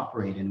jurisdictions we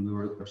operate in. We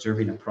were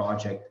observing a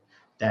project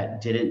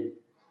that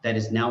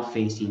is now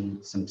facing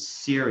some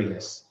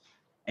serious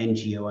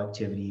NGO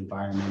activity,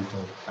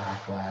 environmental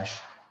backlash,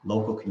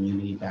 local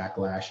community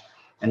backlash.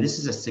 And this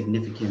is a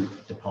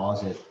significant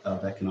deposit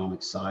of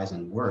economic size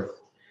and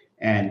worth.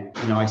 And,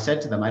 I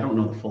said to them, I don't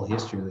know the full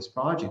history of this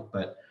project,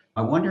 but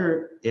I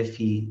wonder if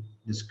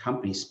this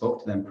company spoke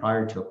to them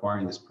prior to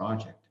acquiring this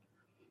project.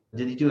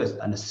 Did they do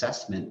an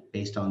assessment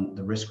based on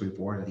the risk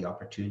reward of the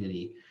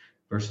opportunity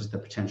versus the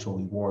potential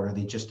reward, or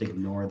they just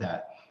ignore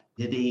that?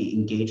 Did they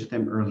engage with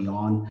them early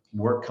on,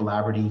 work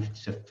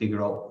collaboratively to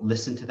figure out,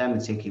 listen to them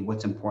and say, okay,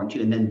 what's important to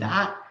you? And then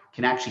that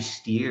can actually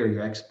steer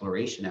your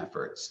exploration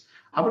efforts.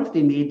 How about if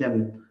they made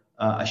them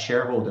a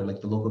shareholder,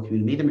 like the local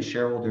community, made them a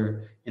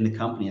shareholder in the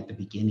company at the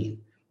beginning,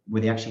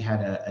 where they actually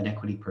had an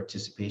equity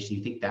participation?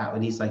 You think that,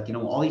 and he's like,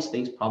 all these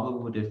things probably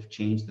would have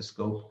changed the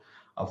scope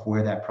of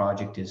where that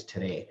project is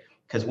today.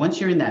 Because once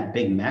you're in that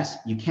big mess,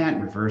 you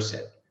can't reverse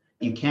it.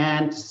 You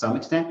can to some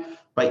extent,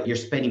 but you're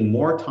spending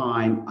more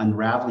time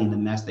unraveling the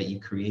mess that you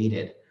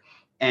created.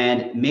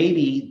 And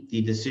maybe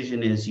the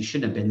decision is you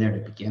shouldn't have been there to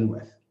begin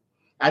with.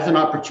 As an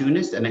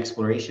opportunist, an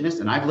explorationist,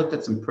 and I've looked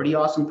at some pretty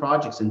awesome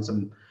projects in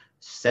some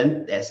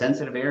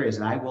sensitive areas,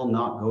 and I will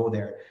not go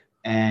there.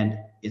 And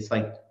it's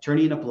like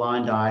turning a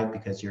blind eye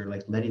because you're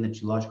like letting the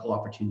geological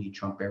opportunity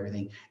trump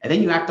everything. And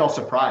then you act all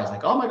surprised,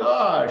 like, oh my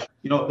gosh,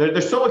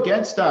 they're so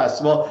against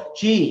us. Well,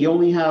 gee, you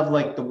only have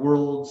like the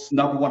world's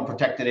 #1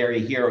 protected area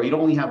here, or you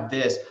don't only have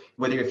this,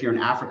 whether if you're in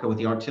Africa with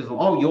the artisanal,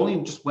 oh, you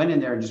only just went in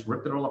there and just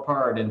ripped it all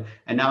apart. And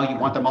now you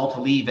want them all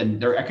to leave,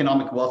 and their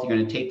economic wealth you're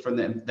going to take from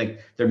them,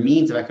 like their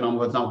means of economic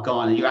wealth is now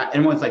gone. And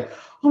everyone's like,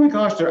 oh my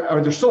gosh,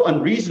 they're so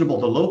unreasonable,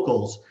 the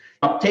locals.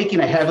 I'm taking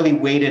a heavily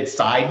weighted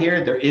side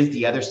here. There is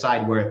the other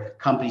side where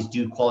companies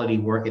do quality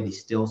work and they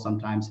still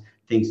sometimes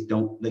things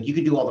don't, like you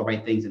can do all the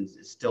right things and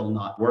it's still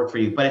not work for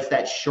you. But it's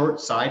that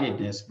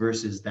short-sightedness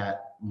versus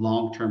that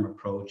long-term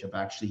approach of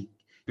actually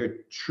your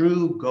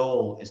true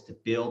goal is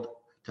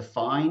to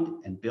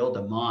find and build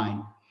a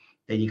mine.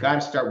 Then you got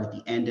to start with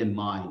the end in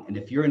mind. And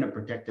if you're in a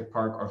protected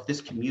park, or if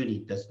this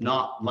community does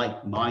not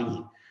like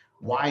mining,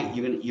 why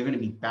you're going to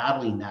be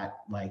battling that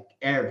like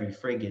every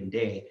friggin'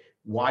 day.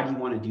 Why do you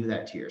want to do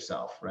that to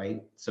yourself,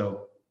 right?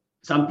 So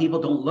some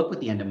people don't look with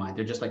the end in mind.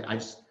 They're just like,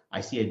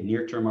 I see a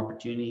near-term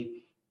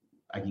opportunity.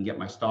 I can get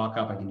my stock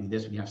up. I can do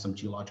this. We can have some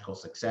geological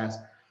success.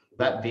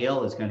 That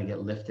veil is going to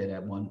get lifted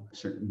at one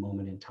certain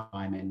moment in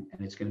time, and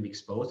it's going to be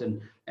exposed.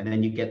 And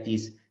then you get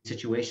these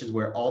situations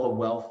where all the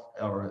wealth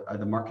or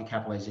the market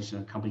capitalization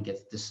of a company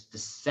gets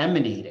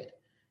disseminated,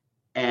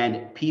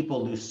 and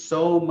people lose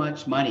so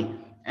much money.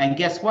 And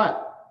guess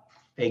what?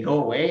 They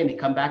go away and they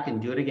come back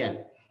and do it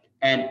again.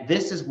 And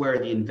this is where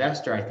the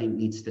investor, I think,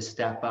 needs to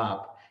step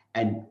up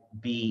and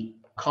be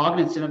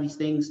cognizant of these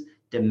things,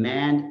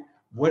 demand,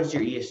 what is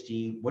your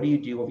ESG? What do you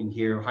do over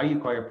here? How do you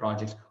acquire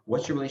projects?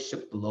 What's your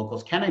relationship with the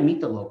locals? Can I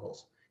meet the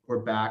locals? We're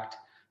backed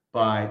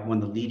by one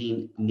of the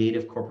leading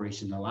native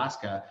corporations in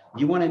Alaska.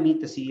 You want to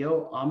meet the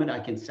CEO, Ahmed? I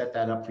can set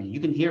that up for you.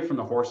 You can hear from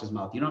the horse's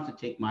mouth. You don't have to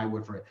take my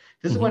word for it.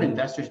 This is what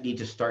investors need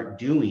to start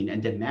doing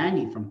and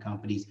demanding from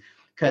companies.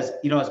 Because,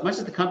 as much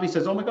as the company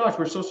says, oh my gosh,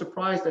 we're so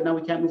surprised that now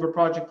we can't move our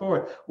project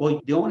forward.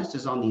 Well, the onus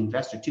is on the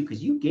investor too,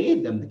 because you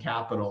gave them the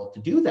capital to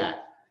do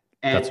that.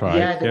 And that's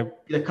right.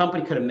 The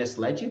company could have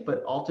misled you,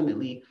 but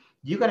ultimately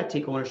you got to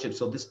take ownership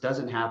so this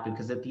doesn't happen.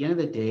 Because at the end of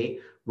the day,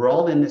 we're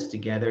all in this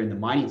together in the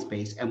mining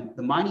space, and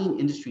the mining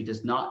industry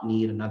does not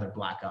need another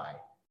black eye.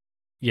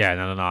 Yeah,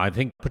 no. I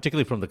think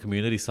particularly from the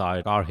community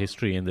side, our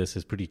history in this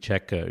is pretty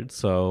checkered.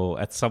 So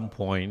at some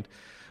point,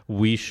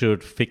 we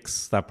should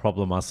fix that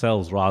problem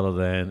ourselves rather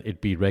than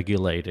it be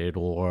regulated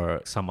or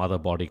some other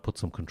body put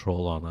some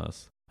control on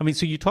us. I mean,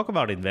 so you talk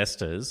about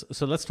investors.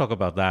 So let's talk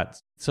about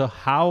that. So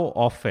how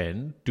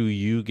often do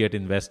you get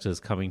investors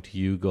coming to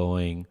you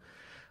going,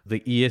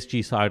 the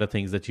ESG side of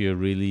things that you're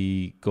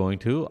really going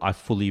to, I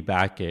fully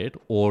back it?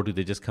 Or do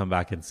they just come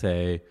back and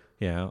say,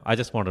 I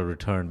just want a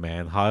return,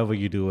 man. However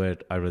you do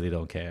it, I really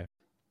don't care.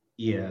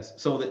 Yes.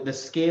 So the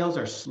scales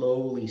are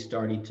slowly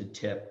starting to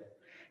tip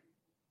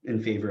in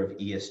favor of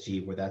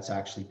ESG, where that's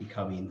actually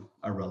becoming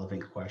a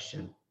relevant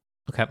question.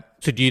 Okay.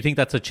 So do you think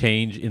that's a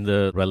change in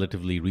the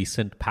relatively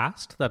recent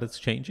past that it's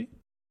changing?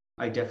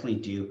 I definitely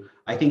do.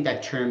 I think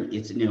that term,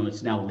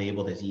 it's now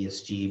labeled as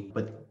ESG,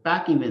 but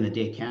back even in the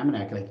day,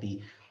 Kamenak, like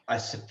a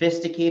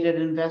sophisticated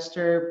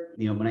investor,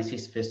 when I say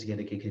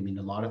sophisticated, it can mean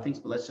a lot of things,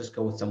 but let's just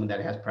go with someone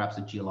that has perhaps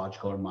a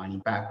geological or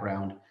mining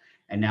background,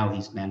 and now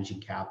he's managing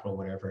capital,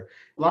 whatever.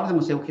 A lot of them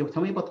will say, okay, well,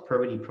 tell me about the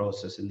permitting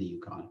process in the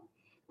Yukon.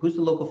 Who's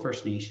the local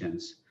First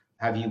Nations?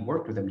 Have you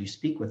worked with them? Do you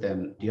speak with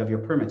them? Do you have your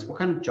permits? What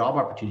kind of job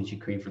opportunities you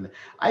create for them?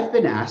 I've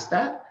been asked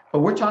that, but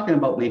we're talking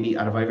about maybe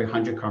out of every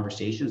 100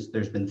 conversations,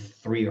 there's been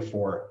 3 or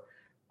 4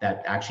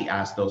 that actually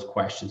ask those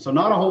questions. So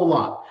not a whole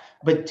lot,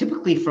 but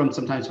typically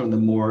sometimes from the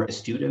more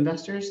astute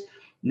investors,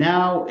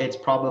 now it's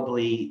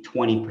probably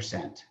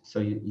 20%. So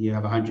you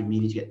have 100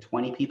 meetings, you get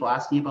 20 people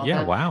asking you about that.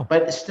 Yeah, wow.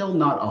 But it's still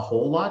not a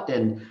whole lot.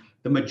 And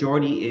the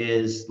majority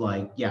is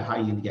like, how are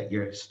you going to get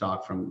your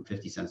stock from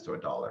 50 cents to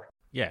 $1?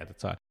 Yeah,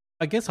 that's right.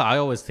 I guess I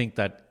always think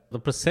that the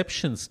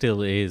perception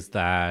still is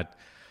that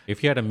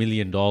if you had $1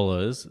 million,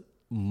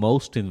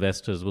 most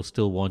investors will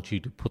still want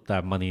you to put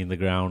that money in the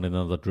ground in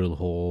another drill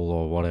hole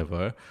or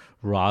whatever,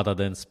 rather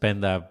than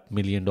spend that $1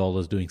 million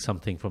doing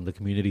something from the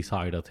community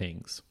side of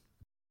things.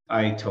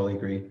 I totally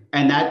agree.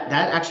 And that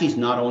actually is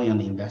not only on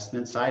the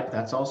investment side, but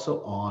that's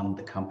also on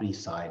the company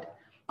side.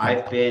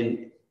 I've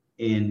been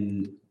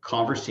in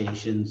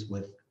conversations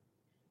with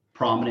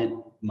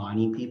prominent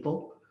mining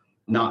people,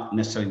 not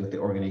necessarily with the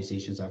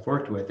organizations I've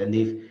worked with, and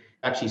they've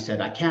actually said,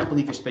 I can't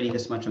believe you're spending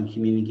this much on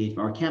community engagement,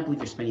 or I can't believe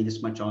you're spending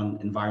this much on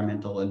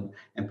environmental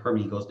and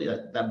permitting goals.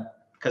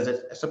 Because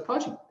as a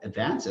project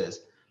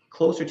advances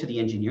closer to the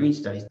engineering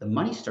studies, the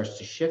money starts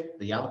to shift,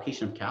 the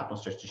allocation of capital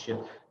starts to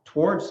shift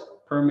towards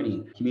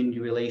permitting, community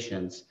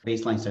relations,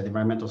 baseline studies,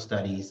 environmental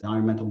studies,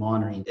 environmental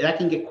monitoring. That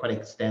can get quite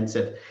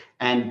extensive.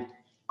 And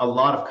a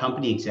lot of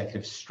company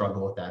executives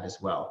struggle with that as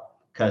well,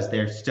 because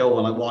they're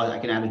still like, well, I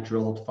can add a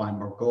drill to find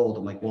more gold.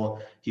 I'm like, well,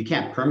 if you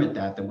can't permit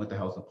that, then what the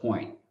hell's the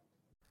point?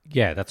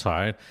 Yeah, that's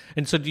right.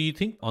 And so do you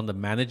think on the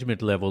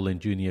management level in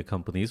junior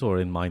companies or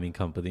in mining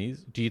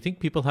companies, do you think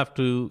people have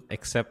to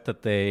accept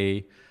that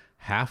they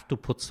have to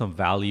put some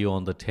value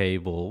on the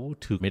table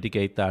to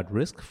mitigate that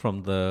risk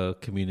from the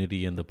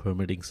community and the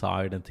permitting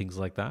side and things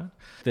like that.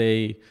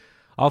 They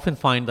often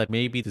find that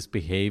maybe this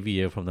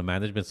behavior from the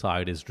management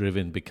side is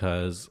driven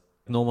because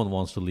no one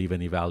wants to leave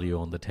any value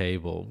on the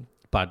table.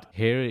 But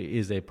here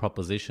is a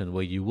proposition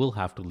where you will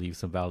have to leave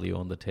some value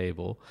on the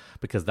table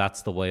because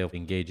that's the way of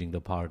engaging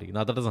the party.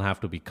 Now, that doesn't have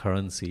to be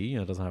currency,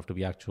 it doesn't have to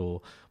be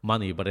actual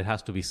money, but it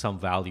has to be some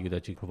value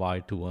that you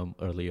provide to them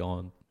early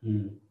on.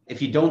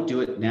 If you don't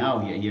do it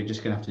now, you're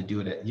just going to have to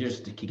do it. You're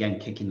just, again,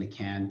 kicking the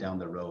can down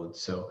the road.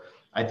 So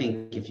I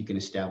think if you can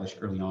establish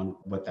early on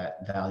what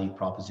that value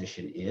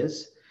proposition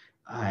is,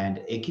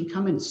 and it can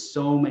come in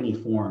so many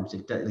forms.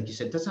 Like you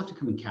said, it doesn't have to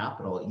come in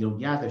capital.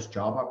 There's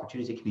job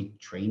opportunities. It can be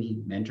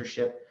training,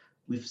 mentorship.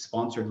 We've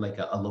sponsored like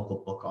a local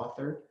book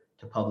author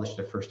to publish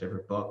their first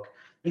ever book.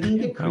 You can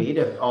get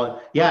creative.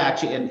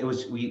 Actually, and it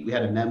was we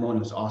had a memo and it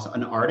was awesome.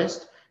 An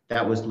artist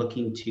that was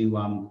looking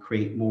to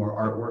create more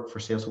artwork for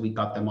sale. So we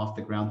got them off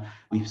the ground.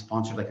 We've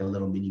sponsored like a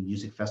little mini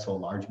music festival,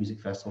 large music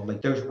festival.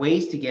 Like there's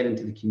ways to get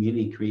into the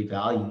community and create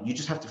value. You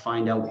just have to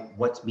find out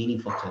what's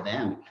meaningful to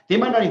them. They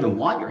might not even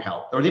want your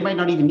help, or they might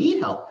not even need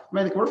help.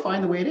 Right? Like, we're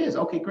fine the way it is.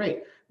 Okay,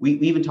 great. We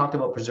even talked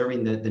about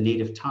preserving the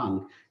native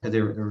tongue because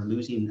they're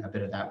losing a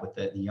bit of that with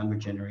the younger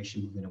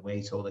generation moving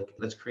away. So like,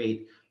 let's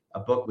create a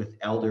book with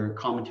elder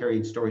commentary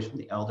and stories from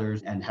the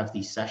elders and have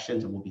these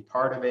sessions, and we'll be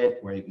part of it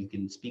where you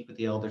can speak with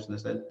the elders and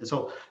this.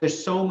 So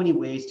there's so many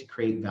ways to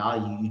create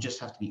value. You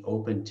just have to be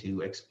open to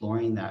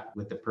exploring that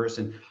with the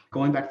person.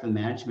 Going back to the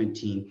management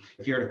team,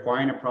 if you're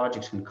acquiring a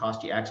project, it's going to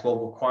cost you X. Well,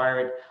 we'll acquire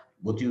it.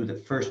 We'll do the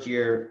first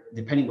year,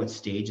 depending what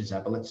stage it's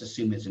at, but let's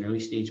assume it's an early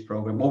stage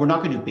program. Well, we're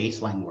not going to do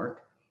baseline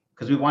work,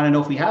 because we want to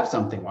know if we have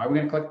something. Why are we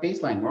going to collect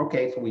baseline? We're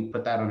okay, so we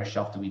put that on a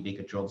shelf till we make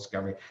a drill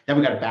discovery. Then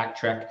we got to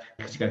backtrack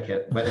because you got to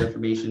get weather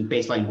information,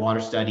 baseline water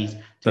studies,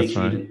 to make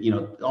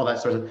sure all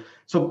that sort of.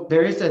 So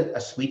there is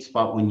a sweet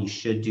spot when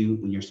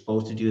you're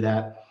supposed to do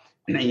that,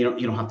 and you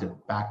don't have to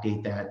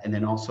backdate that. And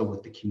then also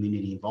with the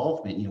community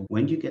involvement,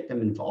 when do you get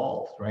them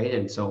involved, right?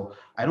 And so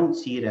I don't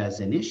see it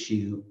as an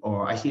issue,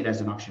 or I see it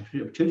as an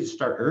opportunity to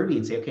start early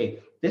and say, okay,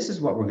 this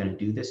is what we're going to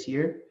do this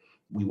year.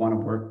 We want to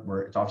work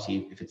where it's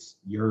obviously, if it's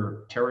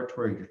your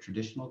territory, your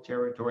traditional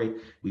territory,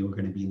 we were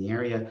going to be in the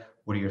area.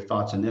 What are your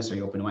thoughts on this? Are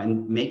you open to it?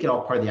 And make it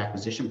all part of the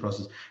acquisition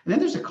process. And then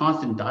there's a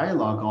constant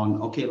dialogue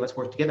on, okay, let's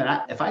work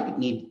together. If I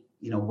need,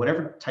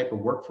 whatever type of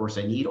workforce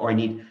I need, or I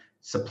need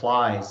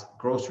supplies,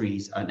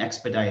 groceries, an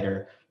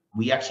expediter.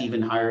 We actually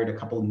even hired a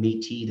couple of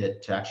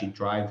Métis to actually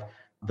drive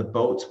the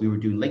boats. We were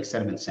doing lake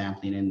sediment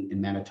sampling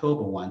in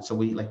Manitoba once. So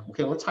we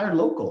okay, let's hire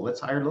local.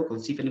 Let's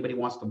see if anybody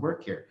wants to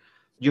work here.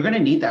 You're going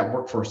to need that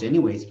workforce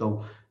anyways,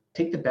 so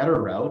take the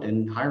better route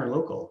and hire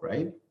local,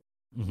 right?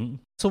 Mm-hmm.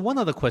 So one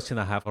other question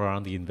I have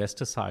around the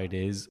investor side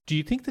is, do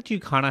you think that you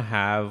kind of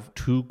have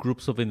two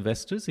groups of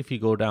investors if you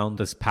go down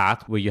this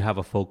path where you have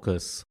a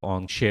focus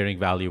on sharing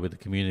value with the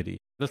community?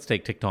 Let's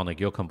take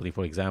Tectonic, your company,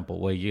 for example,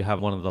 where you have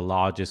one of the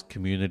largest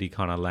community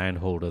kind of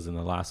landholders in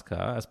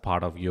Alaska as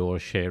part of your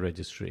share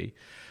registry.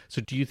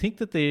 So do you think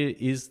that there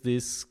is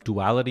this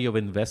duality of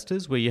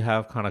investors where you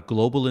have kind of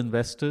global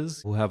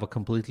investors who have a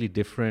completely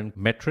different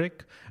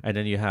metric, and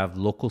then you have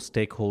local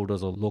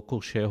stakeholders or local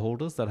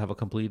shareholders that have a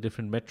completely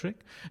different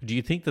metric? Do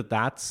you think that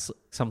that's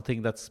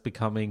something that's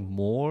becoming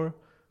more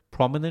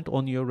prominent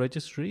on your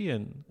registry?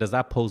 And does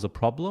that pose a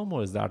problem,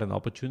 or is that an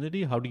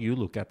opportunity? How do you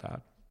look at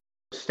that?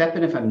 Step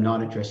in if I'm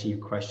not addressing your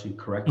question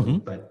correctly,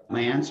 but my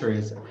answer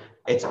is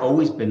it's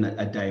always been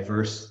a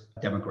diverse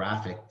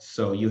demographic.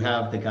 So you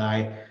have the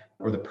guy,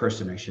 or the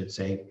person, I should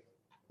say,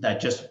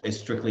 that just is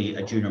strictly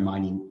a junior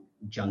mining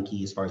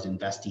junkie as far as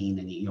investing,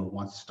 and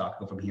wants the stock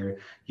to go from here.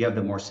 You have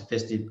the more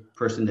sophisticated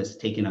person that's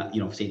taking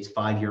say it's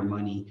 5-year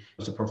money,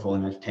 it's a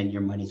portfolio of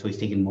 10-year money, so he's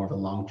taking more of a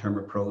long-term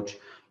approach.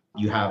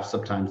 You have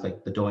sometimes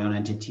like the Doyon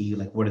entity,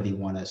 like what do they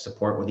want to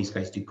support? Well, these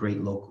guys do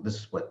great local. This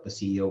is what the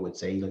CEO would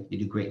say. Like, they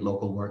do great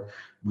local work.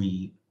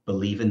 We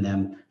believe in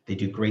them. They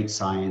do great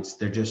science.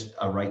 They're just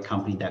a right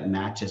company that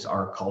matches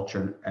our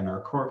culture and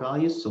our core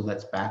values. So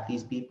let's back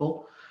these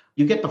people.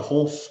 You get the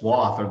whole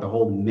swath, or the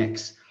whole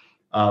mix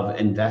of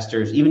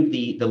investors, even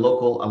the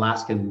local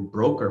Alaskan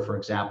broker, for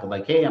example,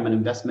 like, hey, I'm an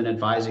investment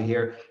advisor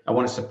here. I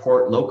want to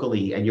support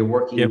locally, and you're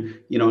working,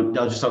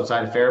 just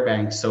outside of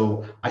Fairbanks.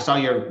 So I saw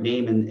your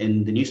name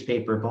in the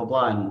newspaper, blah,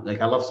 blah. And like,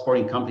 I love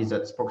supporting companies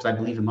that support, because I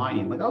believe in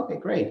mining. I'm like, okay,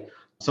 great.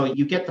 So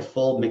you get the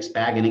full mixed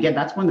bag. And again,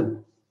 that's one of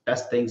the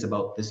best things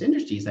about this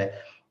industry is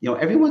that,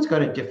 everyone's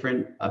got a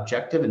different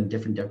objective and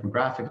different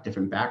demographic,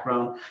 different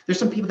background. There's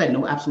some people that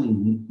know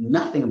absolutely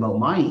nothing about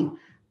mining,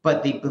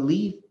 but they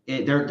believe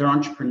they're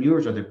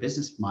entrepreneurs, or they're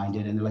business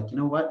minded, and they're like, you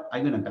know what,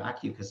 I'm going to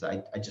back you because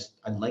I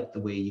like the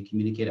way you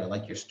communicate. I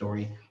like your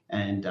story,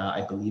 and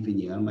I believe in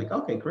you. And I'm like,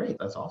 okay, great,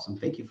 that's awesome.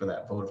 Thank you for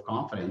that vote of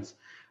confidence.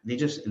 They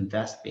just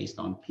invest based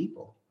on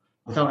people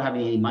without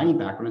having any mining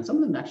background, and some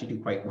of them actually do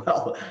quite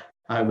well,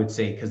 I would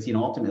say, because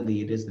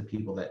ultimately it is the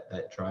people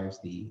that drives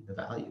the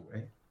value,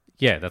 right?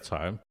 Yeah, that's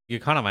right. You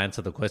kind of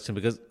answered the question,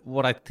 because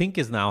what I think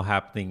is now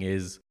happening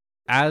is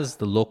As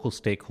the local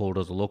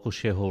stakeholders, the local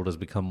shareholders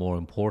become more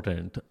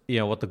important,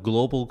 what the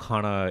global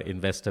kind of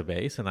investor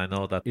base, and I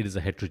know that it is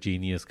a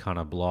heterogeneous kind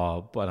of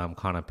blob, but I'm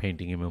kind of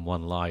painting him in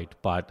one light.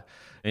 But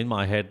in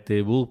my head,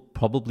 there will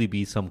probably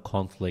be some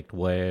conflict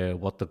where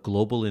what the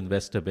global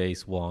investor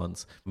base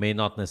wants may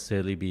not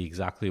necessarily be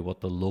exactly what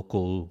the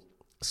local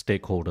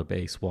stakeholder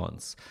base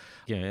wants.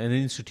 An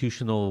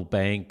institutional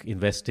bank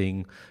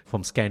investing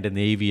from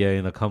Scandinavia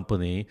in a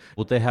company,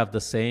 would they have the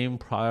same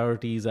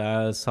priorities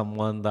as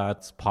someone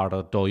that's part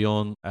of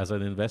Doyon as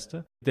an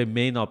investor? They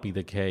may not be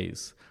the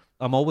case.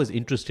 I'm always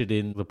interested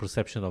in the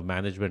perception of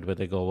management where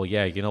they go, well,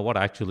 yeah, you know what,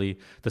 actually,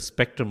 the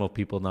spectrum of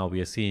people now we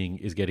are seeing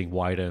is getting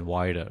wider and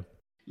wider.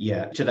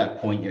 Yeah, to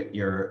that point,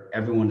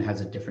 everyone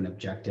has a different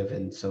objective.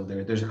 And so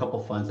there's a couple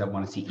funds that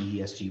want to see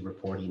ESG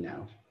reporting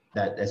now.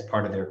 That as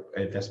part of their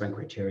investment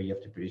criteria, you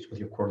have to produce with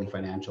your quarterly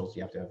financials,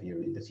 you have to have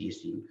this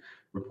ESG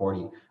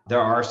reporting. There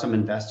are some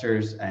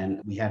investors,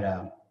 and we had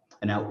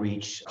an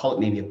outreach, call it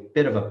maybe a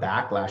bit of a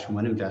backlash from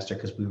one investor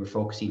because we were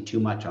focusing too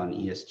much on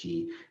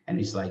ESG. And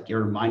he's like,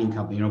 you're a mining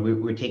company,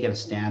 we're taking a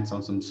stance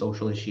on some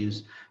social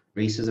issues,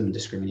 racism and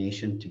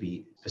discrimination to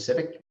be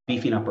specific,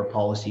 beefing up our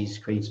policies,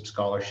 creating some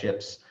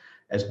scholarships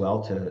as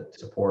well to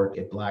support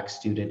a Black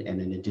student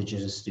and an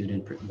Indigenous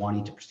student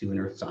wanting to pursue an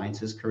earth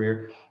sciences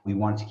career. We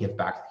wanted to give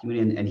back to the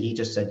community. And he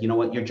just said, you know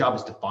what, your job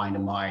is to find a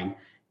mine.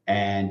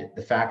 And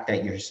the fact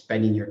that you're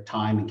spending your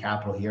time and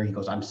capital here, he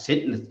goes, I'm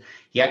sitting,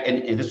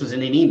 and this was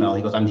in an email,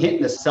 he goes, I'm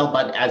hitting the sell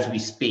button as we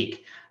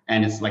speak.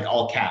 And it's like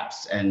all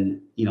caps. And,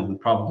 we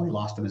probably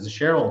lost him as a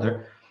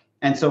shareholder.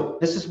 And so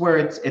this is where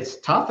it's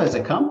tough as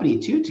a company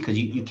too, because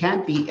you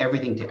can't be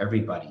everything to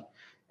everybody.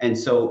 And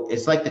so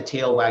it's like the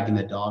tail wagging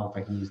the dog, if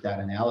I can use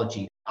that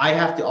analogy. I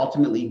have to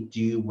ultimately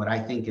do what I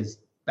think is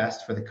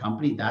best for the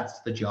company. That's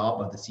the job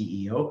of the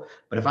CEO.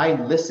 But if I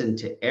listen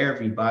to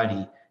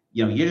everybody,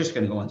 you're just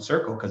going to go in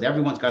circle because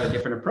everyone's got a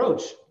different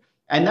approach.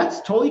 And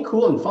that's totally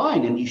cool and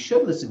fine. And you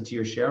should listen to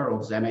your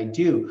shareholders, and I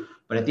do.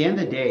 But at the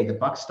end of the day, the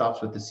buck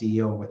stops with the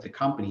CEO, with the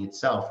company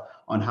itself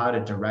on how to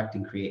direct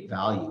and create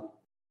value.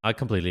 I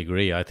completely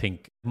agree. I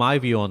think my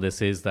view on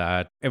this is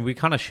that, and we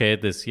kind of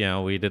shared this,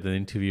 we did an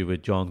interview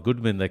with John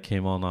Goodman that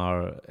came on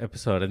our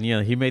episode. And,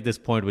 he made this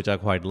point, which I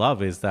quite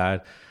love, is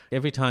that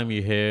every time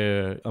you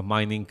hear a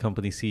mining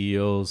company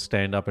CEO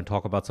stand up and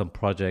talk about some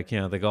project,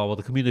 they go, well,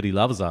 the community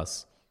loves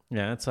us.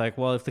 Yeah, it's like,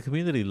 well, if the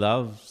community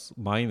loves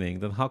mining,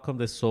 then how come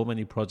there's so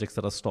many projects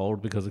that are stalled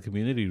because of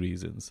community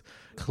reasons?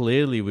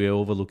 Clearly, we're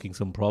overlooking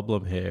some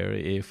problem here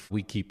if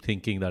we keep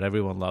thinking that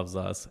everyone loves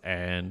us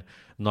and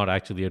not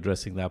actually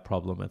addressing that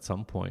problem at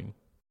some point.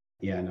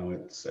 Yeah, no,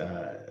 it's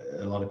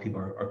a lot of people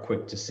are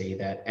quick to say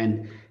that.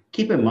 And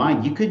keep in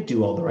mind, you could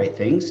do all the right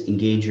things,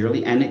 engage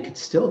early, and it could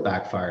still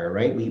backfire,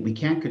 right? We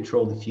can't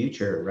control the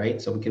future, right?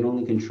 So we can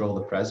only control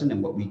the present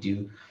and what we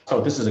do.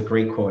 So this is a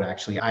great quote,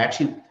 actually. I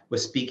actually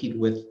was speaking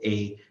with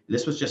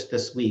this was just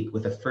this week,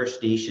 with a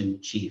First Nation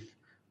chief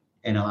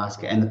in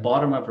Alaska. And the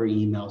bottom of her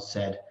email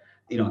said,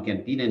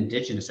 again, being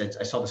Indigenous,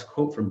 I saw this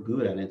quote from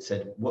Buddha, and it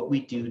said, what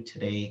we do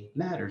today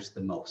matters the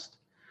most.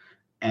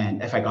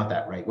 And if I got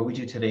that right, what we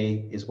do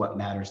today is what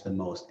matters the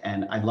most.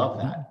 And I love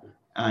that.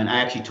 And I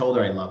actually told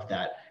her I love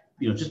that.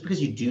 Just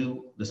because you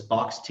do this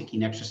box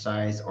ticking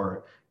exercise,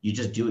 or you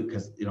just do it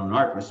because, in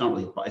art, it's not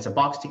really, it's a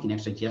box ticking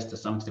exercise, yes, to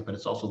some extent, but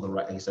it's also the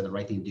right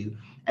thing to do.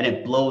 And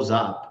it blows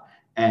up.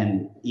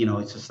 And,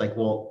 it's just like,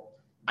 well,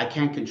 I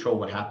can't control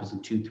what happens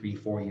in 2, 3,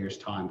 4 years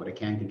time. What I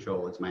can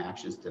control is my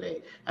actions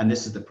today. And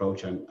this is the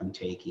approach I'm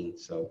taking.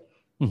 So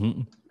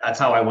that's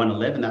how I want to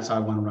live, and that's how I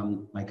want to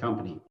run my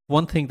company.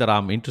 One thing that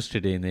I'm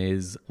interested in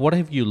is, what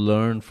have you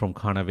learned from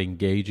kind of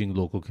engaging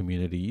local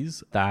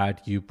communities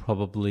that you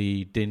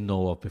probably didn't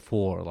know of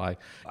before? Like,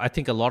 I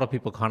think a lot of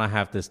people kind of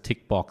have this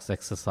tick box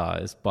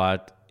exercise,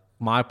 but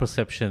my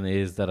perception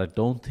is that I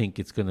don't think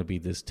it's going to be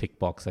this tick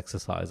box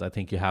exercise. I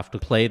think you have to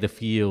play the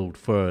field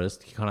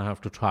first. You kind of have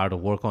to try to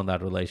work on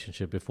that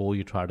relationship before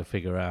you try to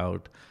figure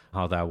out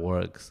how that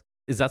works.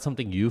 Is that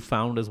something you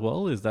found as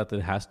well? Is that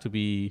it has to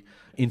be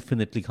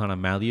infinitely kind of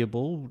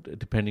malleable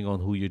depending on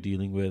who you're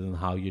dealing with and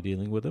how you're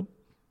dealing with them?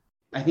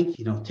 I think,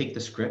 take the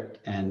script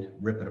and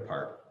rip it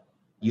apart.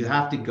 You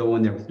have to go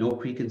in there with no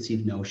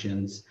preconceived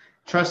notions.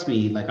 Trust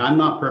me, like, I'm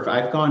not perfect.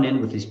 I've gone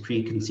in with these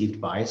preconceived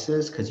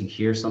biases because you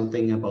hear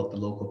something about the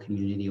local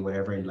community or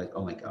whatever, and like,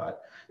 oh my God,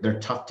 they're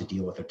tough to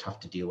deal with.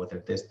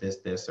 They're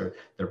this, or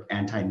they're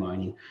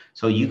anti-mining.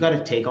 So you got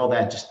to take all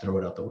that, just throw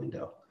it out the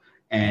window.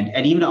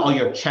 And even all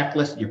your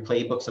checklists, your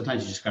playbook,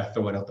 sometimes you just got to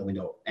throw it out the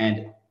window.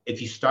 And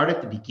if you start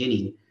at the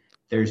beginning,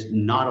 there's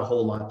not a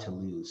whole lot to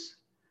lose.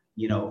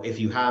 If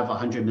you have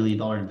 $100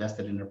 million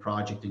invested in a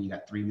project and you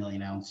got 3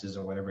 million ounces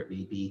or whatever it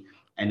may be,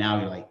 and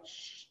now you're like,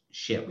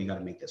 shit, we got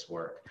to make this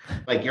work.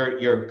 Like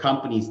your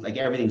company's, like,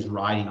 everything's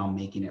riding on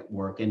making it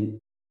work. And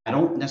I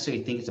don't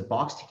necessarily think it's a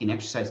box ticking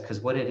exercise, because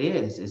what it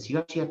is you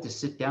actually have to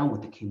sit down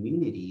with the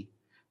community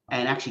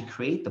and actually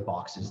create the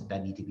boxes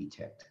that need to be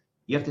ticked.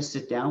 You have to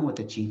sit down with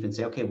the chief and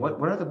say, okay,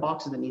 what are the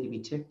boxes that need to be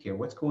ticked here?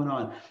 What's going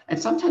on?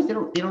 And sometimes they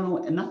don't know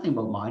nothing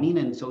about mining.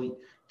 And so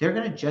they're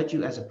going to judge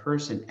you as a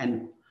person.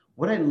 And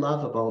What I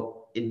love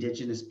about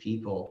Indigenous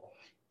people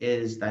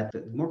is that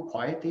the more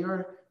quiet they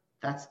are,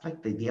 that's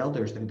like the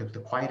elders, the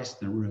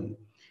quietest in the room.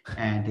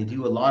 And they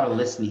do a lot of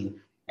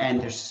listening,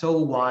 and they're so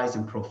wise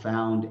and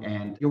profound.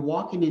 And you're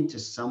walking into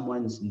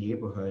someone's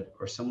neighborhood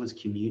or someone's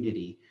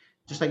community,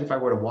 just like if I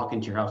were to walk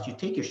into your house, you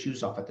take your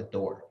shoes off at the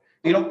door.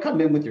 You don't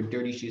come in with your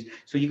dirty shoes.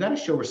 So you got to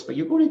show respect.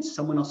 You're going into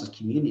someone else's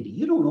community.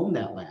 You don't own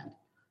that land.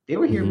 They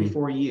were here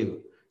before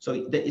you.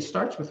 So it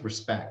starts with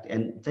respect,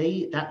 and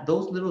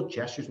those little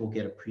gestures will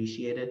get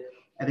appreciated.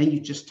 And then you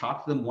just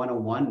talk to them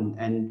one-on-one,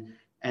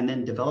 and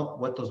then develop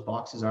what those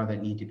boxes are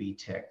that need to be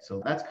ticked.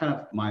 So that's kind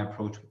of my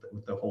approach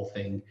with the whole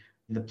thing.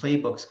 The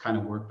playbooks kind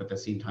of work, but at the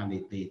same time,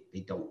 they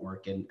don't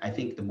work. And I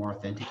think the more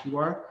authentic you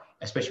are,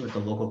 especially with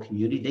the local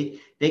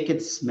community, they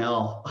could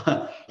smell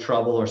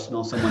trouble or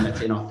smell someone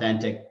that's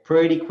inauthentic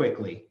pretty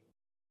quickly.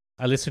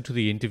 I listened to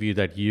the interview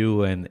that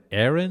you and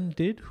Aaron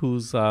did,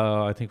 who's,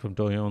 I think, from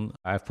Doyon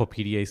for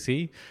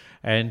PDAC.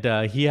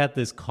 And he had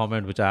this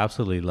comment, which I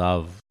absolutely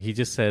love. He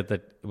just said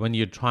that when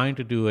you're trying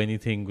to do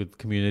anything with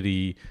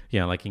community,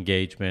 like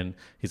engagement,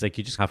 he's like,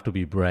 you just have to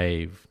be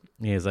brave.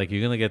 He's like,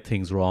 you're going to get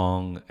things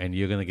wrong and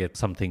you're going to get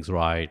some things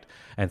right.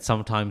 And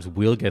sometimes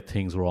we'll get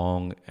things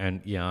wrong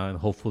and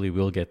hopefully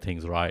we'll get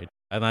things right.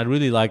 And I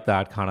really like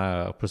that kind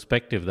of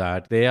perspective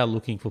that they are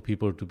looking for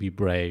people to be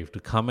brave, to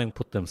come and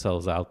put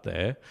themselves out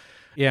there.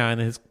 Yeah, and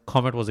his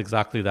comment was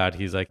exactly that.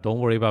 He's like, don't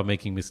worry about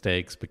making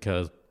mistakes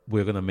because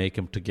we're going to make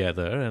them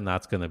together and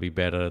that's going to be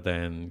better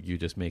than you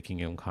just making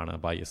them kind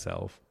of by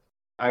yourself.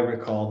 I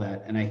recall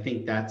that. And I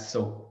think that's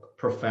so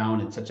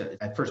profound. It's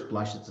at first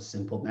blush, it's a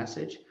simple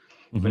message,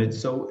 but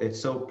it's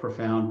so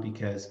profound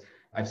because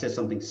I've said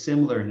something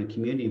similar in a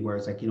community where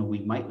it's like, we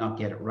might not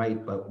get it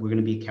right, but we're going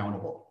to be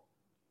accountable.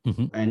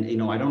 And,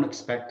 I don't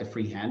expect a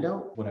free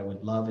handout. What I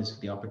would love is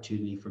the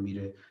opportunity for me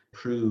to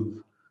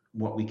prove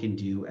what we can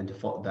do and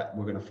that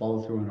we're going to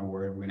follow through on our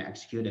word. We're going to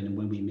execute. And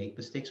when we make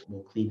mistakes,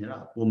 we'll clean it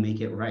up. We'll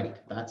make it right.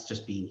 That's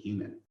just being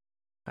human.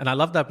 And I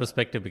love that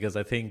perspective because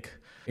I think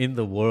in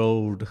the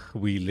world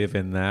we live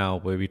in now,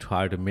 where we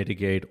try to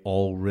mitigate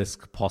all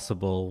risk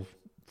possible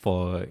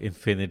for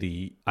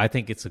infinity, I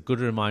think it's a good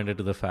reminder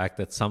to the fact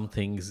that some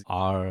things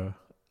are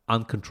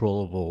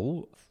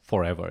uncontrollable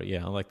forever.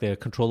 Like they're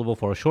controllable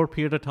for a short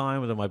period of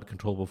time, or they might be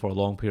controllable for a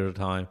long period of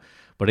time.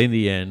 But in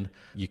the end,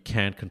 you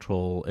can't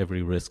control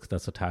every risk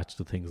that's attached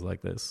to things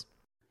like this.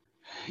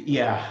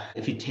 Yeah.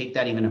 If you take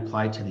that even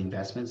applied to the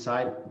investment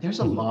side, there's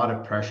a lot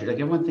of pressure. Like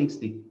everyone thinks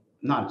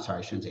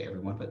I shouldn't say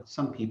everyone, but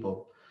some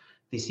people,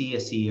 they see a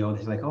CEO,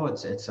 they're like, oh,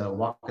 it's a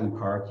walk in the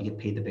park, you get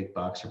paid the big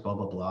bucks or blah,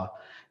 blah, blah.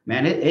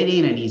 Man, it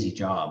ain't an easy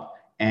job.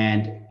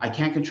 And I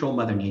can't control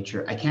Mother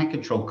Nature. I can't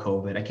control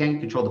COVID. I can't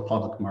control the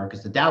public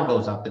markets. The Dow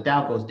goes up, the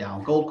Dow goes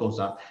down, gold goes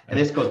up, and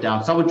this goes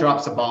down. Someone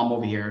drops a bomb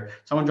over here.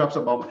 Someone drops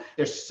a bomb.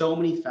 There's so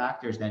many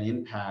factors that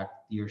impact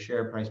your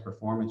share price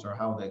performance or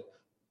how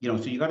so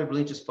you got to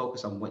really just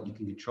focus on what you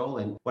can control.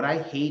 And what I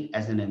hate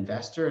as an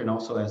investor, and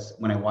also as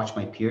when I watch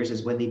my peers,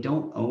 is when they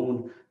don't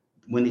own,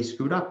 when they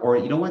screwed up, or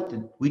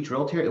we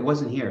drilled here, it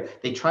wasn't here.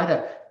 They try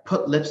to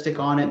put lipstick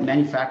on it,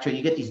 manufacture.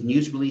 You get these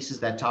news releases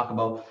that talk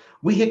about,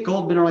 we hit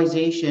gold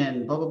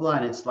mineralization, blah, blah, blah.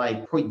 And it's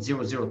like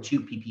 0.002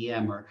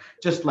 ppm, or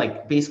just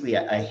like basically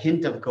a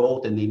hint of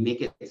gold. And they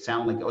make it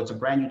sound like, oh, it's a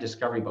brand new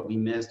discovery, but we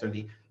missed, or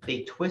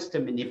they twist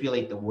and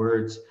manipulate the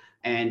words.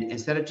 And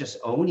instead of just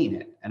owning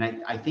it, and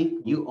I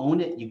think you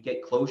own it, you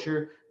get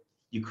closure,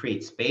 you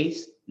create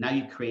space, now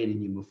you create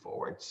and you move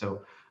forward.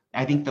 So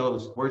I think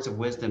those words of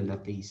wisdom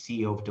that the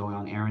CEO of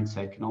Doyon, Aaron,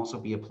 said can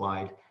also be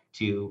applied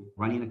to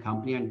running a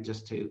company and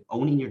just to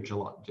owning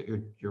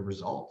your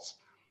results.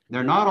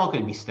 They're not all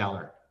going to be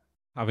stellar.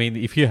 I mean,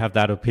 if you have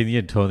that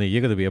opinion, Tony,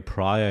 you're going to be a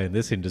pariah in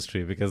this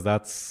industry because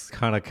that's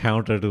kind of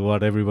counter to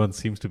what everyone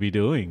seems to be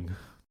doing.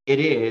 It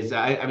is.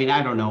 I mean,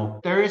 I don't know.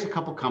 There is a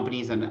couple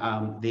companies,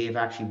 and they've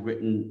actually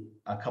written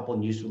a couple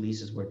news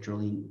releases where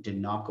drilling did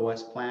not go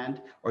as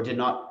planned or did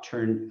not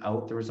turn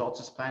out the results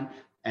as planned,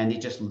 and they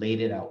just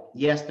laid it out.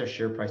 Yes, their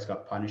share price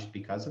got punished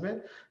because of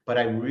it, but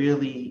I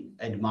really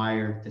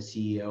admire the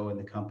CEO and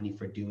the company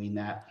for doing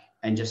that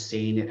and just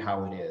saying it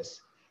how it is.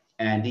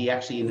 And he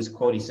actually, in his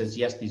quote, he says,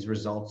 yes, these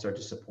results are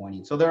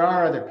disappointing. So there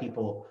are other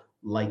people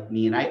like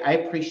me, and I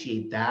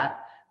appreciate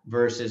that,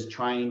 versus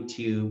trying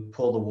to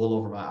pull the wool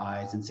over my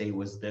eyes and say it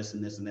was this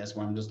and this and this,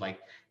 where I'm just like,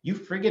 you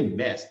friggin'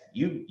 missed.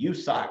 You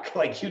suck.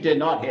 Like, you did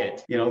not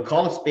hit.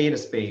 Call a spade a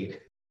spade.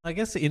 I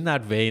guess in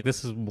that vein,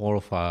 this is more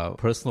of a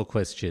personal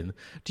question.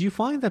 Do you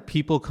find that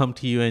people come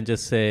to you and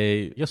just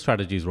say, your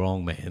strategy is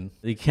wrong, man?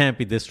 You can't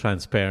be this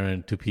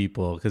transparent to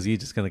people because you're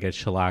just going to get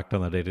shellacked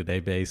on a day-to-day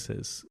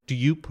basis. Do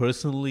you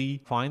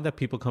personally find that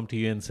people come to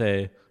you and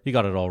say, you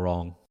got it all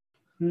wrong?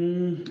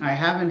 I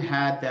haven't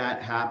had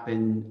that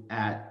happen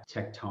at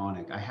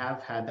Tectonic. I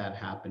have had that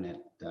happen at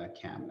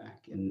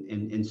Kaminak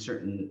in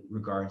certain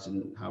regards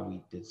in how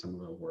we did some of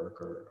our work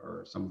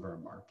or some of our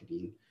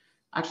marketing.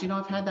 Actually, no,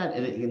 I've had that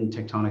in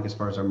Tectonic as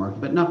far as our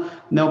market, but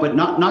but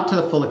not to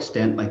the full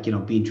extent. Like,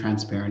 being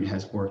transparent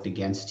has worked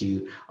against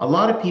you. A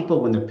lot of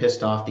people, when they're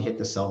pissed off, they hit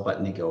the sell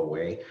button, they go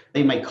away.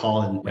 They might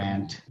call and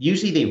rant.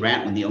 Usually they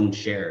rant when they own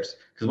shares,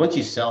 because once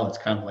you sell, it's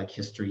kind of like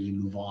history, you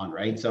move on,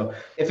 right? So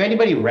if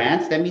anybody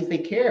rants, that means they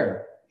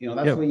care.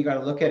 That's the way you got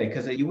to look at it,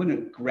 because you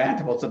wouldn't rant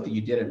about something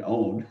you didn't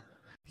own.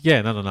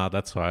 Yeah, no,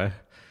 that's right.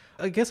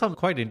 I guess I'm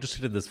quite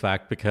interested in this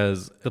fact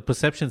because the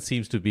perception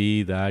seems to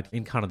be that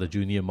in kind of the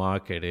junior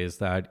market is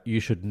that you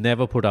should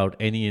never put out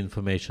any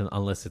information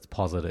unless it's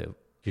positive.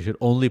 You should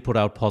only put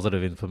out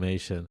positive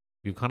information.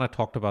 We've kind of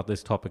talked about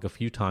this topic a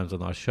few times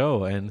on our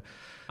show. And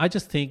I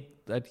just think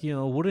that,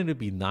 wouldn't it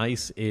be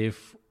nice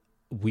if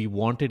we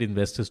wanted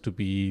investors to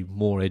be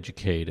more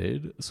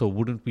educated? So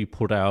wouldn't we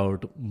put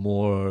out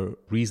more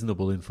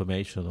reasonable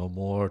information or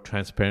more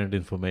transparent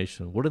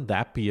information? Wouldn't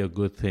that be a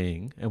good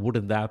thing? And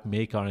wouldn't that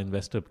make our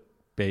investor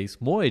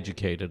base more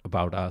educated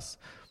about us?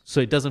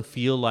 So it doesn't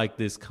feel like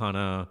this kind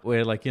of,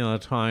 we're like,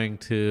 trying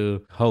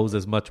to hose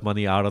as much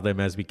money out of them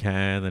as we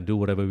can and do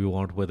whatever we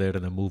want with it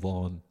and then move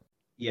on.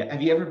 Yeah.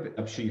 Have you ever,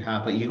 I'm sure you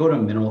have, but you go to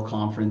a mineral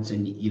conference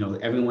and,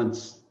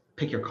 everyone's,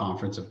 pick your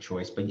conference of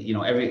choice, but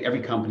every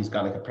company's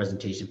got like a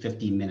presentation,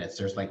 15 minutes.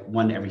 There's like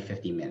one every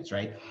 15 minutes,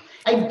 right?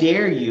 I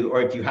dare you,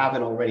 or if you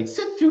haven't already,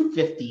 sit through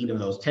 15 of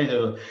those, 10 of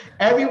those.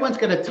 Everyone's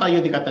going to tell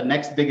you they got the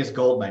next biggest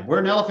gold mine. We're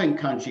an elephant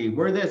country.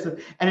 We're this.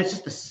 And it's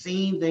just the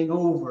same thing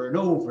over and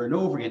over and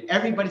over again.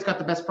 Everybody's got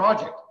the best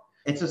project.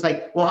 It's just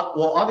like, well,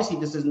 obviously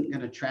this isn't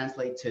going to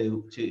translate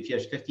to if you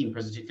have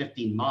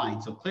 15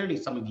 mines. So clearly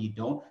some of you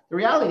don't. The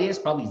reality is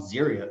probably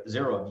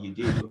zero of you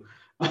do.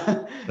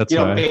 That's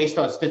right. Based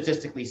on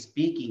statistically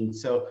speaking.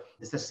 So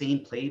it's the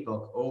same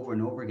playbook over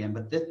and over again.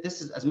 But this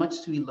is, as much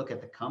as we look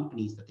at the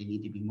companies that they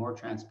need to be more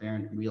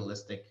transparent and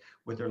realistic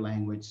with their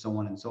language, so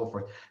on and so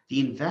forth,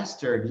 the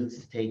investor needs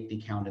to take the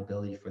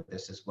accountability for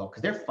this as well,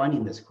 because they're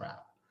funding this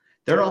crap.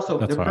 They're also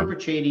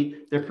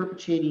perpetuating the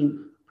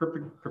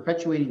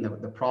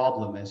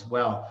problem as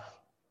well.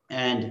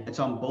 And it's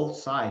on both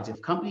sides. If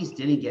companies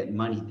didn't get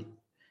money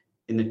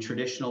in the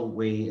traditional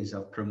ways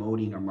of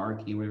promoting or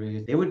marketing, whatever it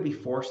is, they would be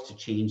forced to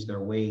change their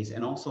ways.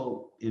 And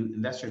also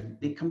investors,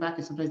 they come back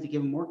and sometimes they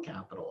give them more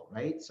capital,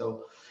 right?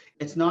 So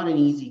it's not an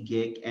easy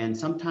gig. And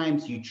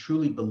sometimes you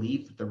truly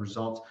believe that the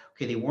results,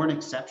 okay, they weren't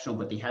exceptional,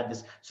 but they had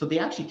this. So they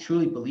actually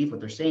truly believe what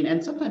they're saying.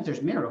 And sometimes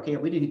there's merit. Okay,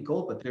 we didn't hit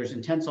gold, but there's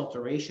intense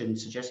alteration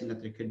suggesting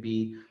that there could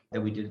be, that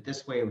we did it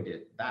this way, we did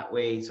it that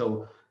way.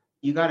 So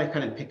you got to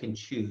kind of pick and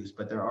choose,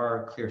 but there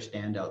are clear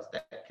standouts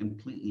that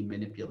completely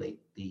manipulate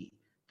the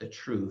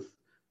truth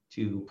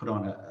to put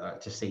on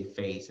to save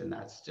face, and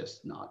that's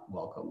just not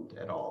welcomed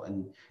at all.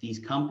 And these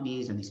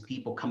companies and these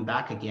people come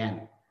back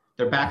again.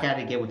 They're back at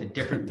it again with a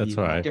different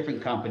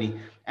different company,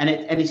 and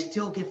they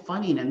still get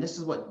funding. And this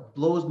is what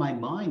blows my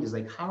mind, is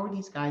like, how are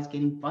these guys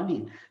getting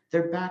funding?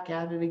 They're back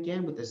at it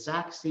again with the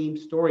exact same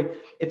story.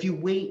 If you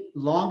wait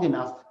long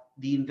enough,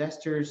 the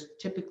investors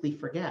typically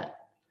forget,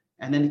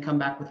 and then they come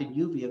back with a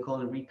new vehicle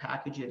and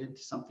repackage it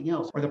into something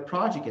else, or the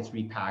project gets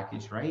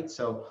repackaged, right?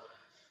 So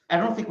I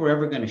don't think we're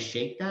ever going to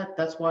shake that.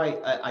 That's why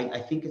I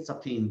think it's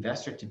up to the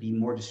investor to be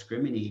more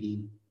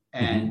discriminating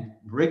and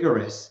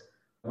rigorous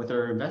with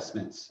their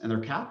investments and their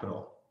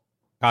capital.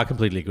 I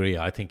completely agree.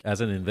 I think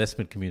as an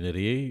investment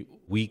community,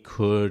 we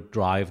could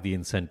drive the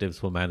incentives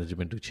for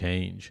management to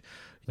change.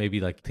 Maybe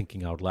like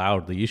thinking out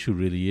loud, the issue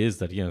really is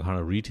that, kind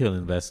of retail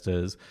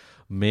investors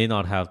may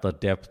not have the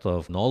depth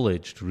of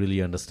knowledge to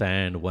really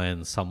understand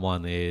when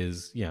someone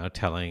is,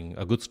 telling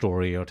a good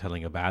story or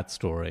telling a bad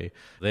story.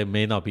 They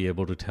may not be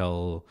able to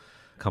tell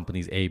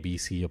companies A, B,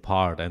 C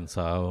apart. And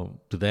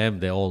so to them,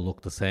 they all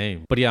look the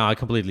same. But yeah, I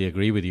completely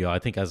agree with you. I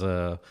think as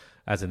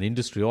an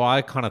industry, or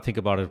I kind of think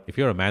about it, if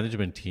you're a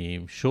management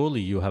team,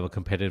 surely you have a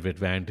competitive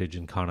advantage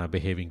in kind of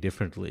behaving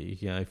differently.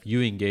 If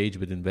you engage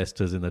with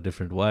investors in a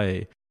different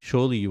way,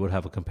 surely you would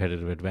have a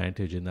competitive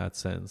advantage in that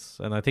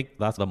sense. And I think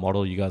that's the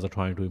model you guys are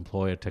trying to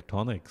employ at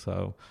Tectonic.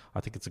 So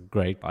I think it's a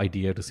great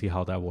idea to see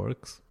how that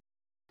works.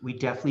 We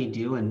definitely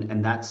do.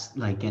 And that's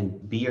like,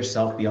 and be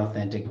yourself, be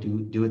authentic,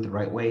 do it the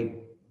right way.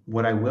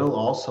 What I will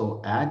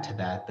also add to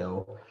that,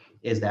 though,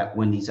 is that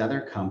when these other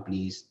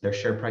companies, their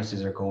share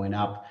prices are going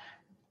up,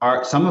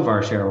 some of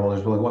our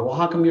shareholders will be like, well,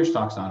 how come your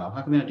stock's not up?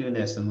 How come you're not doing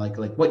this? And like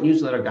what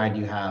newsletter guide do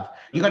you have?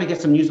 You got to get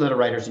some newsletter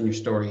writers in your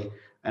story.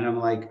 And I'm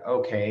like,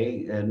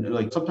 okay. And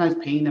like, sometimes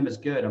paying them is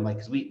good. I'm like,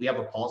 because we have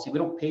a policy, we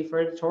don't pay for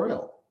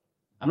editorial.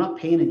 I'm not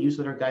paying a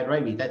newsletter guide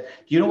write me. Do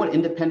you know what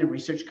independent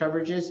research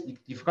coverage is?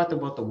 You forgot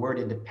about the word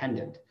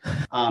independent.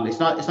 It's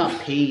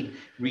not paid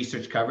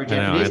research coverage.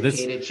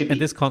 And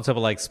this concept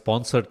of like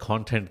sponsored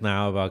content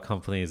now about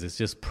companies is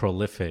just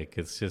prolific.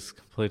 It's just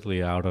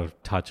completely out of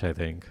touch, I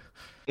think.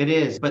 It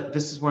is, but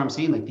this is where I'm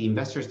saying, like, the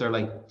investors,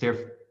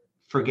 they're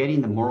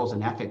forgetting the morals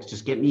and ethics.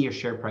 Just get me your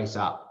share price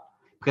up,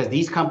 because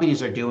these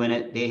companies are doing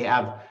it. They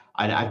have,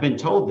 I've been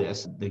told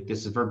this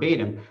is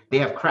verbatim. They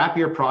have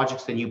crappier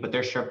projects than you, but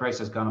their share price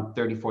has gone up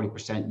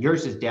 30-40%.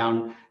 Yours is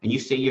down, and you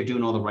say you're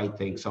doing all the right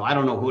things. So I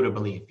don't know who to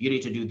believe. You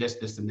need to do this,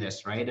 this, and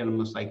this, right? And I'm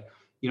just like,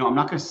 I'm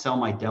not going to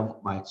sell I'm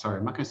not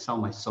going to sell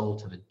my soul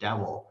to the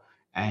devil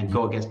and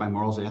go against my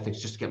morals and ethics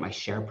just to get my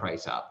share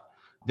price up.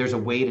 There's a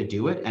way to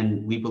do it.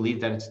 And we believe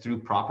that it's through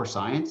proper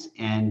science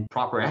and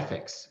proper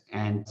ethics.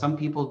 And some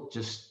people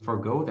just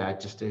forego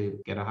that just to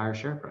get a higher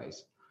share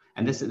price.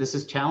 And this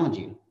is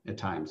challenging at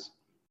times.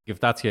 If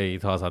that's your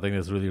ethos, I think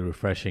it's really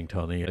refreshing,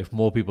 Tony. If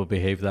more people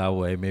behave that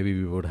way, maybe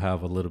we would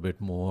have a little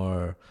bit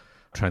more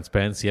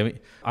transparency. I mean,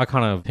 I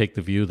kind of take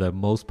the view that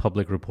most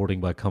public reporting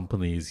by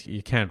companies,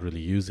 you can't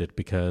really use it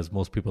because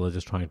most people are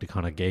just trying to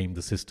kind of game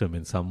the system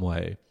in some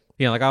way.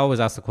 Like I always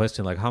ask the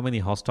question, like how many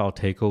hostile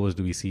takeovers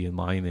do we see in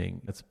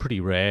mining? It's pretty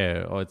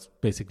rare, or it's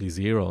basically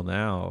zero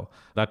now.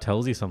 That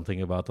tells you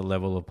something about the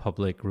level of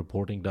public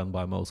reporting done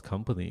by most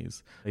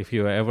companies. If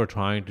you're ever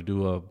trying to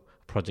do a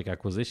project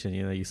acquisition,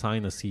 you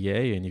sign a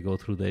CA and you go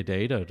through their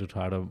data to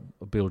try to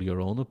build your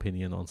own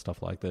opinion on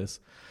stuff like this.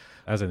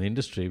 As an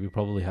industry, we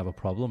probably have a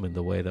problem in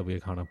the way that we're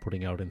kind of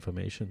putting out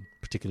information,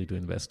 particularly to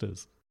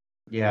investors.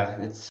 Yeah,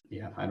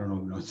 I don't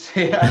know what to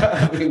say.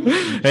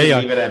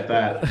 Leave it at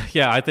that.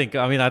 Yeah, I think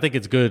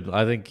it's good.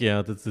 I think,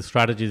 the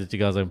strategy that you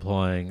guys are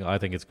employing, I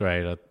think it's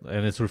great.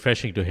 And it's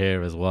refreshing to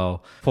hear as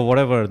well. For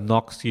whatever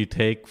knocks you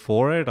take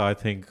for it, I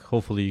think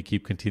hopefully you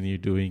continue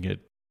doing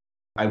it.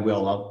 I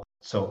will.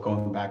 So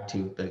going back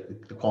to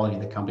the quality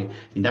of the company,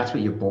 that's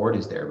what your board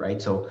is there,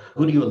 right? So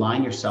who do you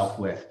align yourself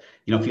with?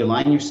 If you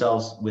align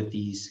yourselves with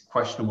these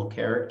questionable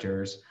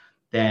characters,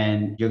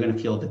 then you're going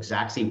to feel the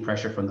exact same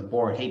pressure from the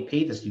board. Hey,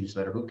 pay this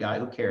newsletter. Who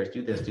cares?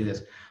 Do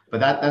this. But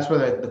that's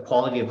where the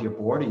quality of your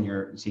board and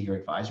your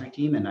advisory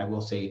team. And I will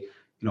say,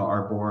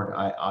 our board,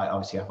 I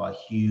obviously have a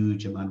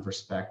huge amount of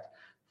respect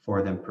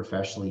for them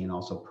professionally and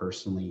also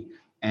personally.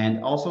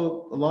 And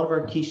also a lot of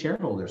our key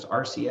shareholders,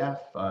 RCF,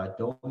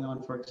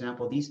 Doleon, for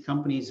example, these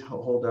companies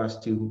hold us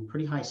to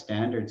pretty high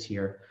standards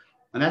here.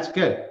 And that's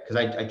good because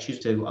I choose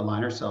to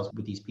align ourselves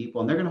with these people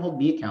and they're going to hold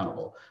me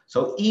accountable.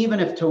 So even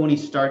if Tony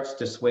starts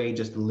to sway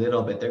just a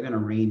little bit, they're going to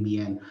rein me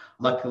in.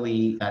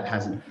 Luckily, that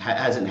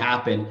hasn't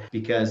happened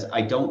because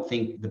I don't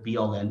think the be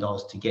all end all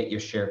is to get your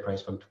share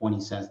price from 20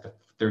 cents to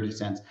 30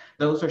 cents.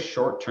 Those are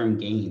short-term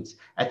gains.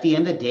 At the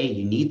end of the day,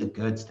 you need the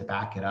goods to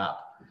back it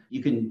up.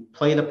 You can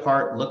play the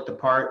part, look the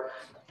part,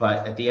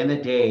 but at the end of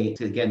the day,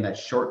 again, that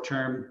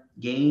short-term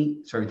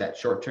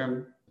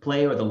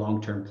play or the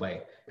long-term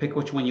play. Pick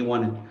which one you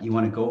want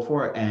to go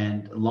for,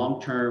 and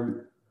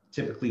long-term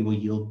typically will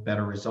yield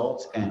better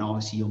results, and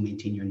obviously you'll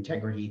maintain your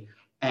integrity,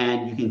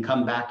 and you can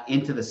come back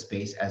into the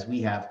space as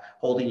we have,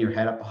 holding your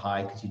head up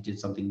high because you did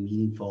something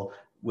meaningful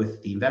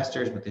with the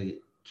investors, with the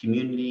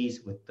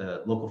communities, with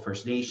the local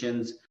First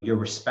Nations. You're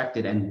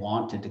respected and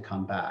wanted to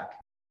come back.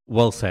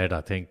 Well said.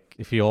 I think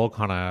if you all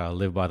kind of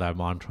live by that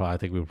mantra, I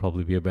think we'll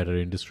probably be a better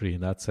industry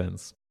in that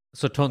sense.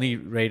 So Tony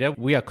Rader,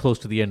 we are close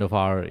to the end of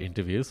our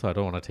interview, so I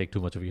don't want to take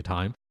too much of your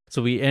time.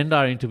 So we end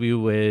our interview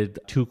with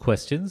 2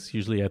 questions,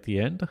 usually at the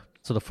end.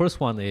 So the first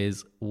one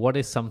is, what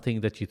is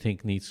something that you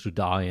think needs to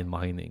die in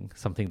mining?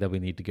 Something that we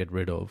need to get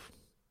rid of?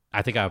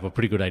 I think I have a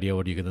pretty good idea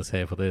what you're going to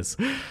say for this.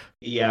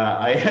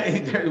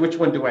 Yeah, which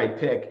one do I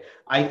pick?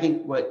 I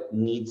think what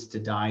needs to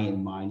die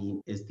in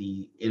mining is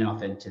the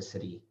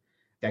inauthenticity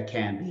that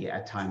can be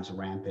at times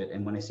rampant.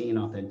 And when I say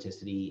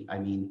inauthenticity, I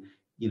mean,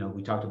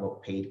 we talked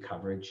about paid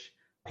coverage,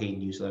 paid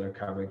newsletter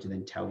coverage, and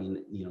then telling,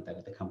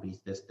 that the company's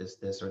this,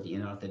 or the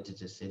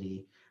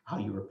inauthenticity, how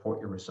you report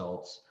your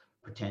results,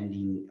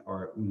 pretending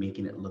or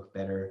making it look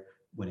better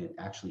when it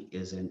actually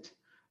isn't.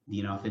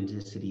 The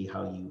inauthenticity,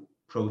 how you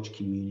approach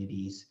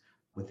communities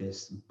with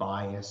this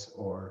bias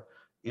or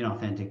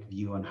inauthentic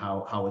view on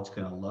how it's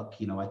going to look.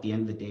 At the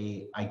end of the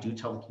day, I do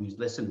tell the communities,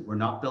 listen, we're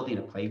not building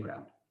a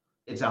playground.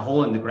 It's a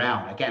hole in the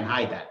ground. I can't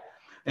hide that.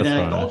 And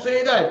then don't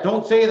say that,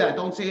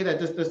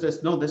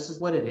 this. No, this is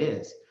what it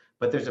is.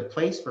 But there's a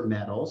place for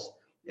metals.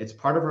 It's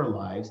part of our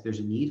lives. There's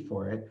a need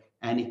for it.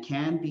 And it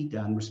can be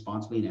done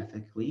responsibly and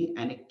ethically.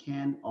 And it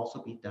can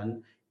also be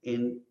done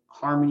in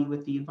harmony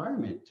with the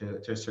environment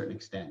to a certain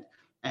extent.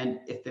 And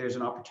if there's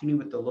an opportunity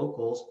with the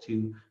locals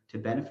to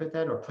benefit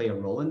that or play a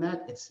role in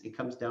that, it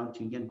comes down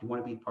to, again, do you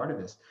want to be part of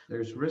this?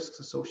 There's risks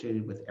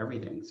associated with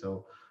everything.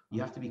 So you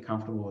have to be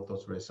comfortable with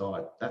those risks.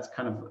 So that's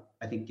kind of,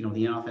 I think, the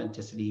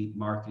inauthenticity,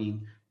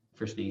 marketing,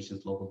 First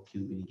Nations, local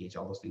community engage,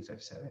 all those things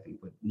I've said, I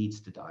think what needs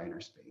to die in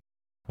our space.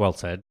 Well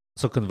said.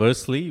 So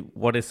conversely,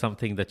 what is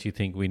something that you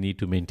think we need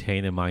to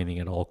maintain in mining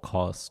at all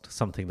cost?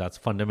 Something that's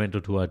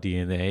fundamental to our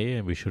DNA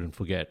and we shouldn't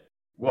forget?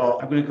 Well,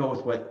 I'm going to go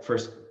with what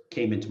first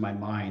came into my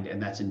mind,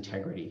 and that's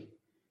integrity.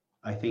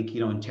 I think,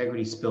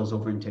 integrity spills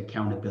over into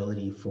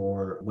accountability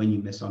for when you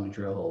miss on a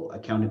drill hole,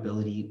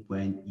 accountability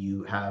when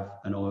you have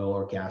an oil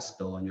or gas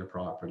spill on your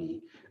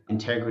property,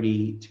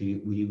 integrity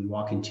to when you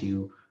walk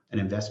into an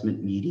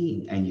investment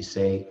meeting and you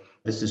say,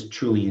 this is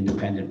truly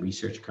independent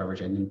research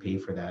coverage, I didn't pay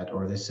for that,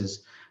 or this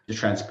is the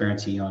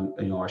transparency on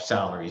our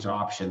salaries, our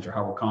options, or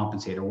how we're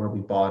compensated, or where we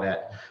bought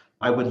at.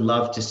 I would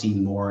love to see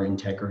more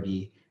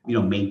integrity,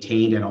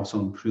 maintained and also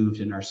improved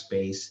in our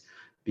space,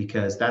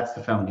 because that's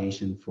the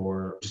foundation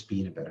for just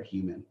being a better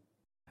human.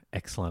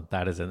 Excellent.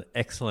 That is an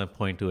excellent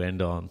point to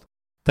end on.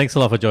 Thanks a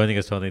lot for joining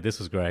us, Tony. This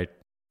was great.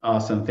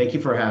 Awesome. Thank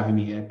you for having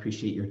me. I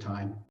appreciate your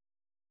time.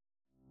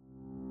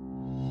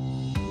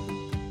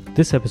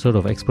 This episode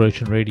of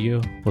Exploration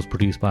Radio was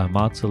produced by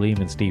Ahmad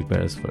Salim and Steve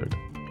Beresford,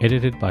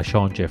 edited by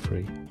Sean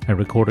Jeffrey, and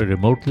recorded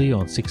remotely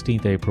on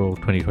 16th April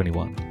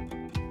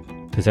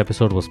 2021. This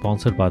episode was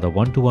sponsored by the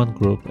One-to-One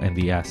Group and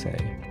The Assay.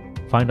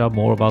 Find out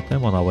more about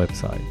them on our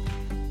website.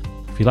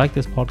 If you like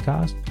this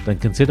podcast, then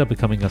consider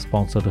becoming a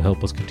sponsor to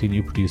help us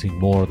continue producing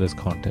more of this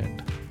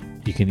content.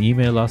 You can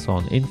email us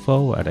on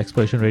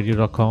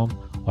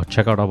info@explorationradio.com or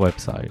check out our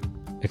website,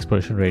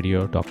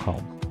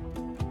 explorationradio.com.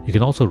 You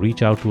can also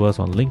reach out to us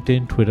on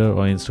LinkedIn, Twitter,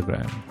 or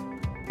Instagram.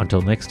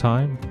 Until next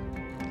time,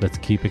 let's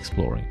keep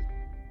exploring.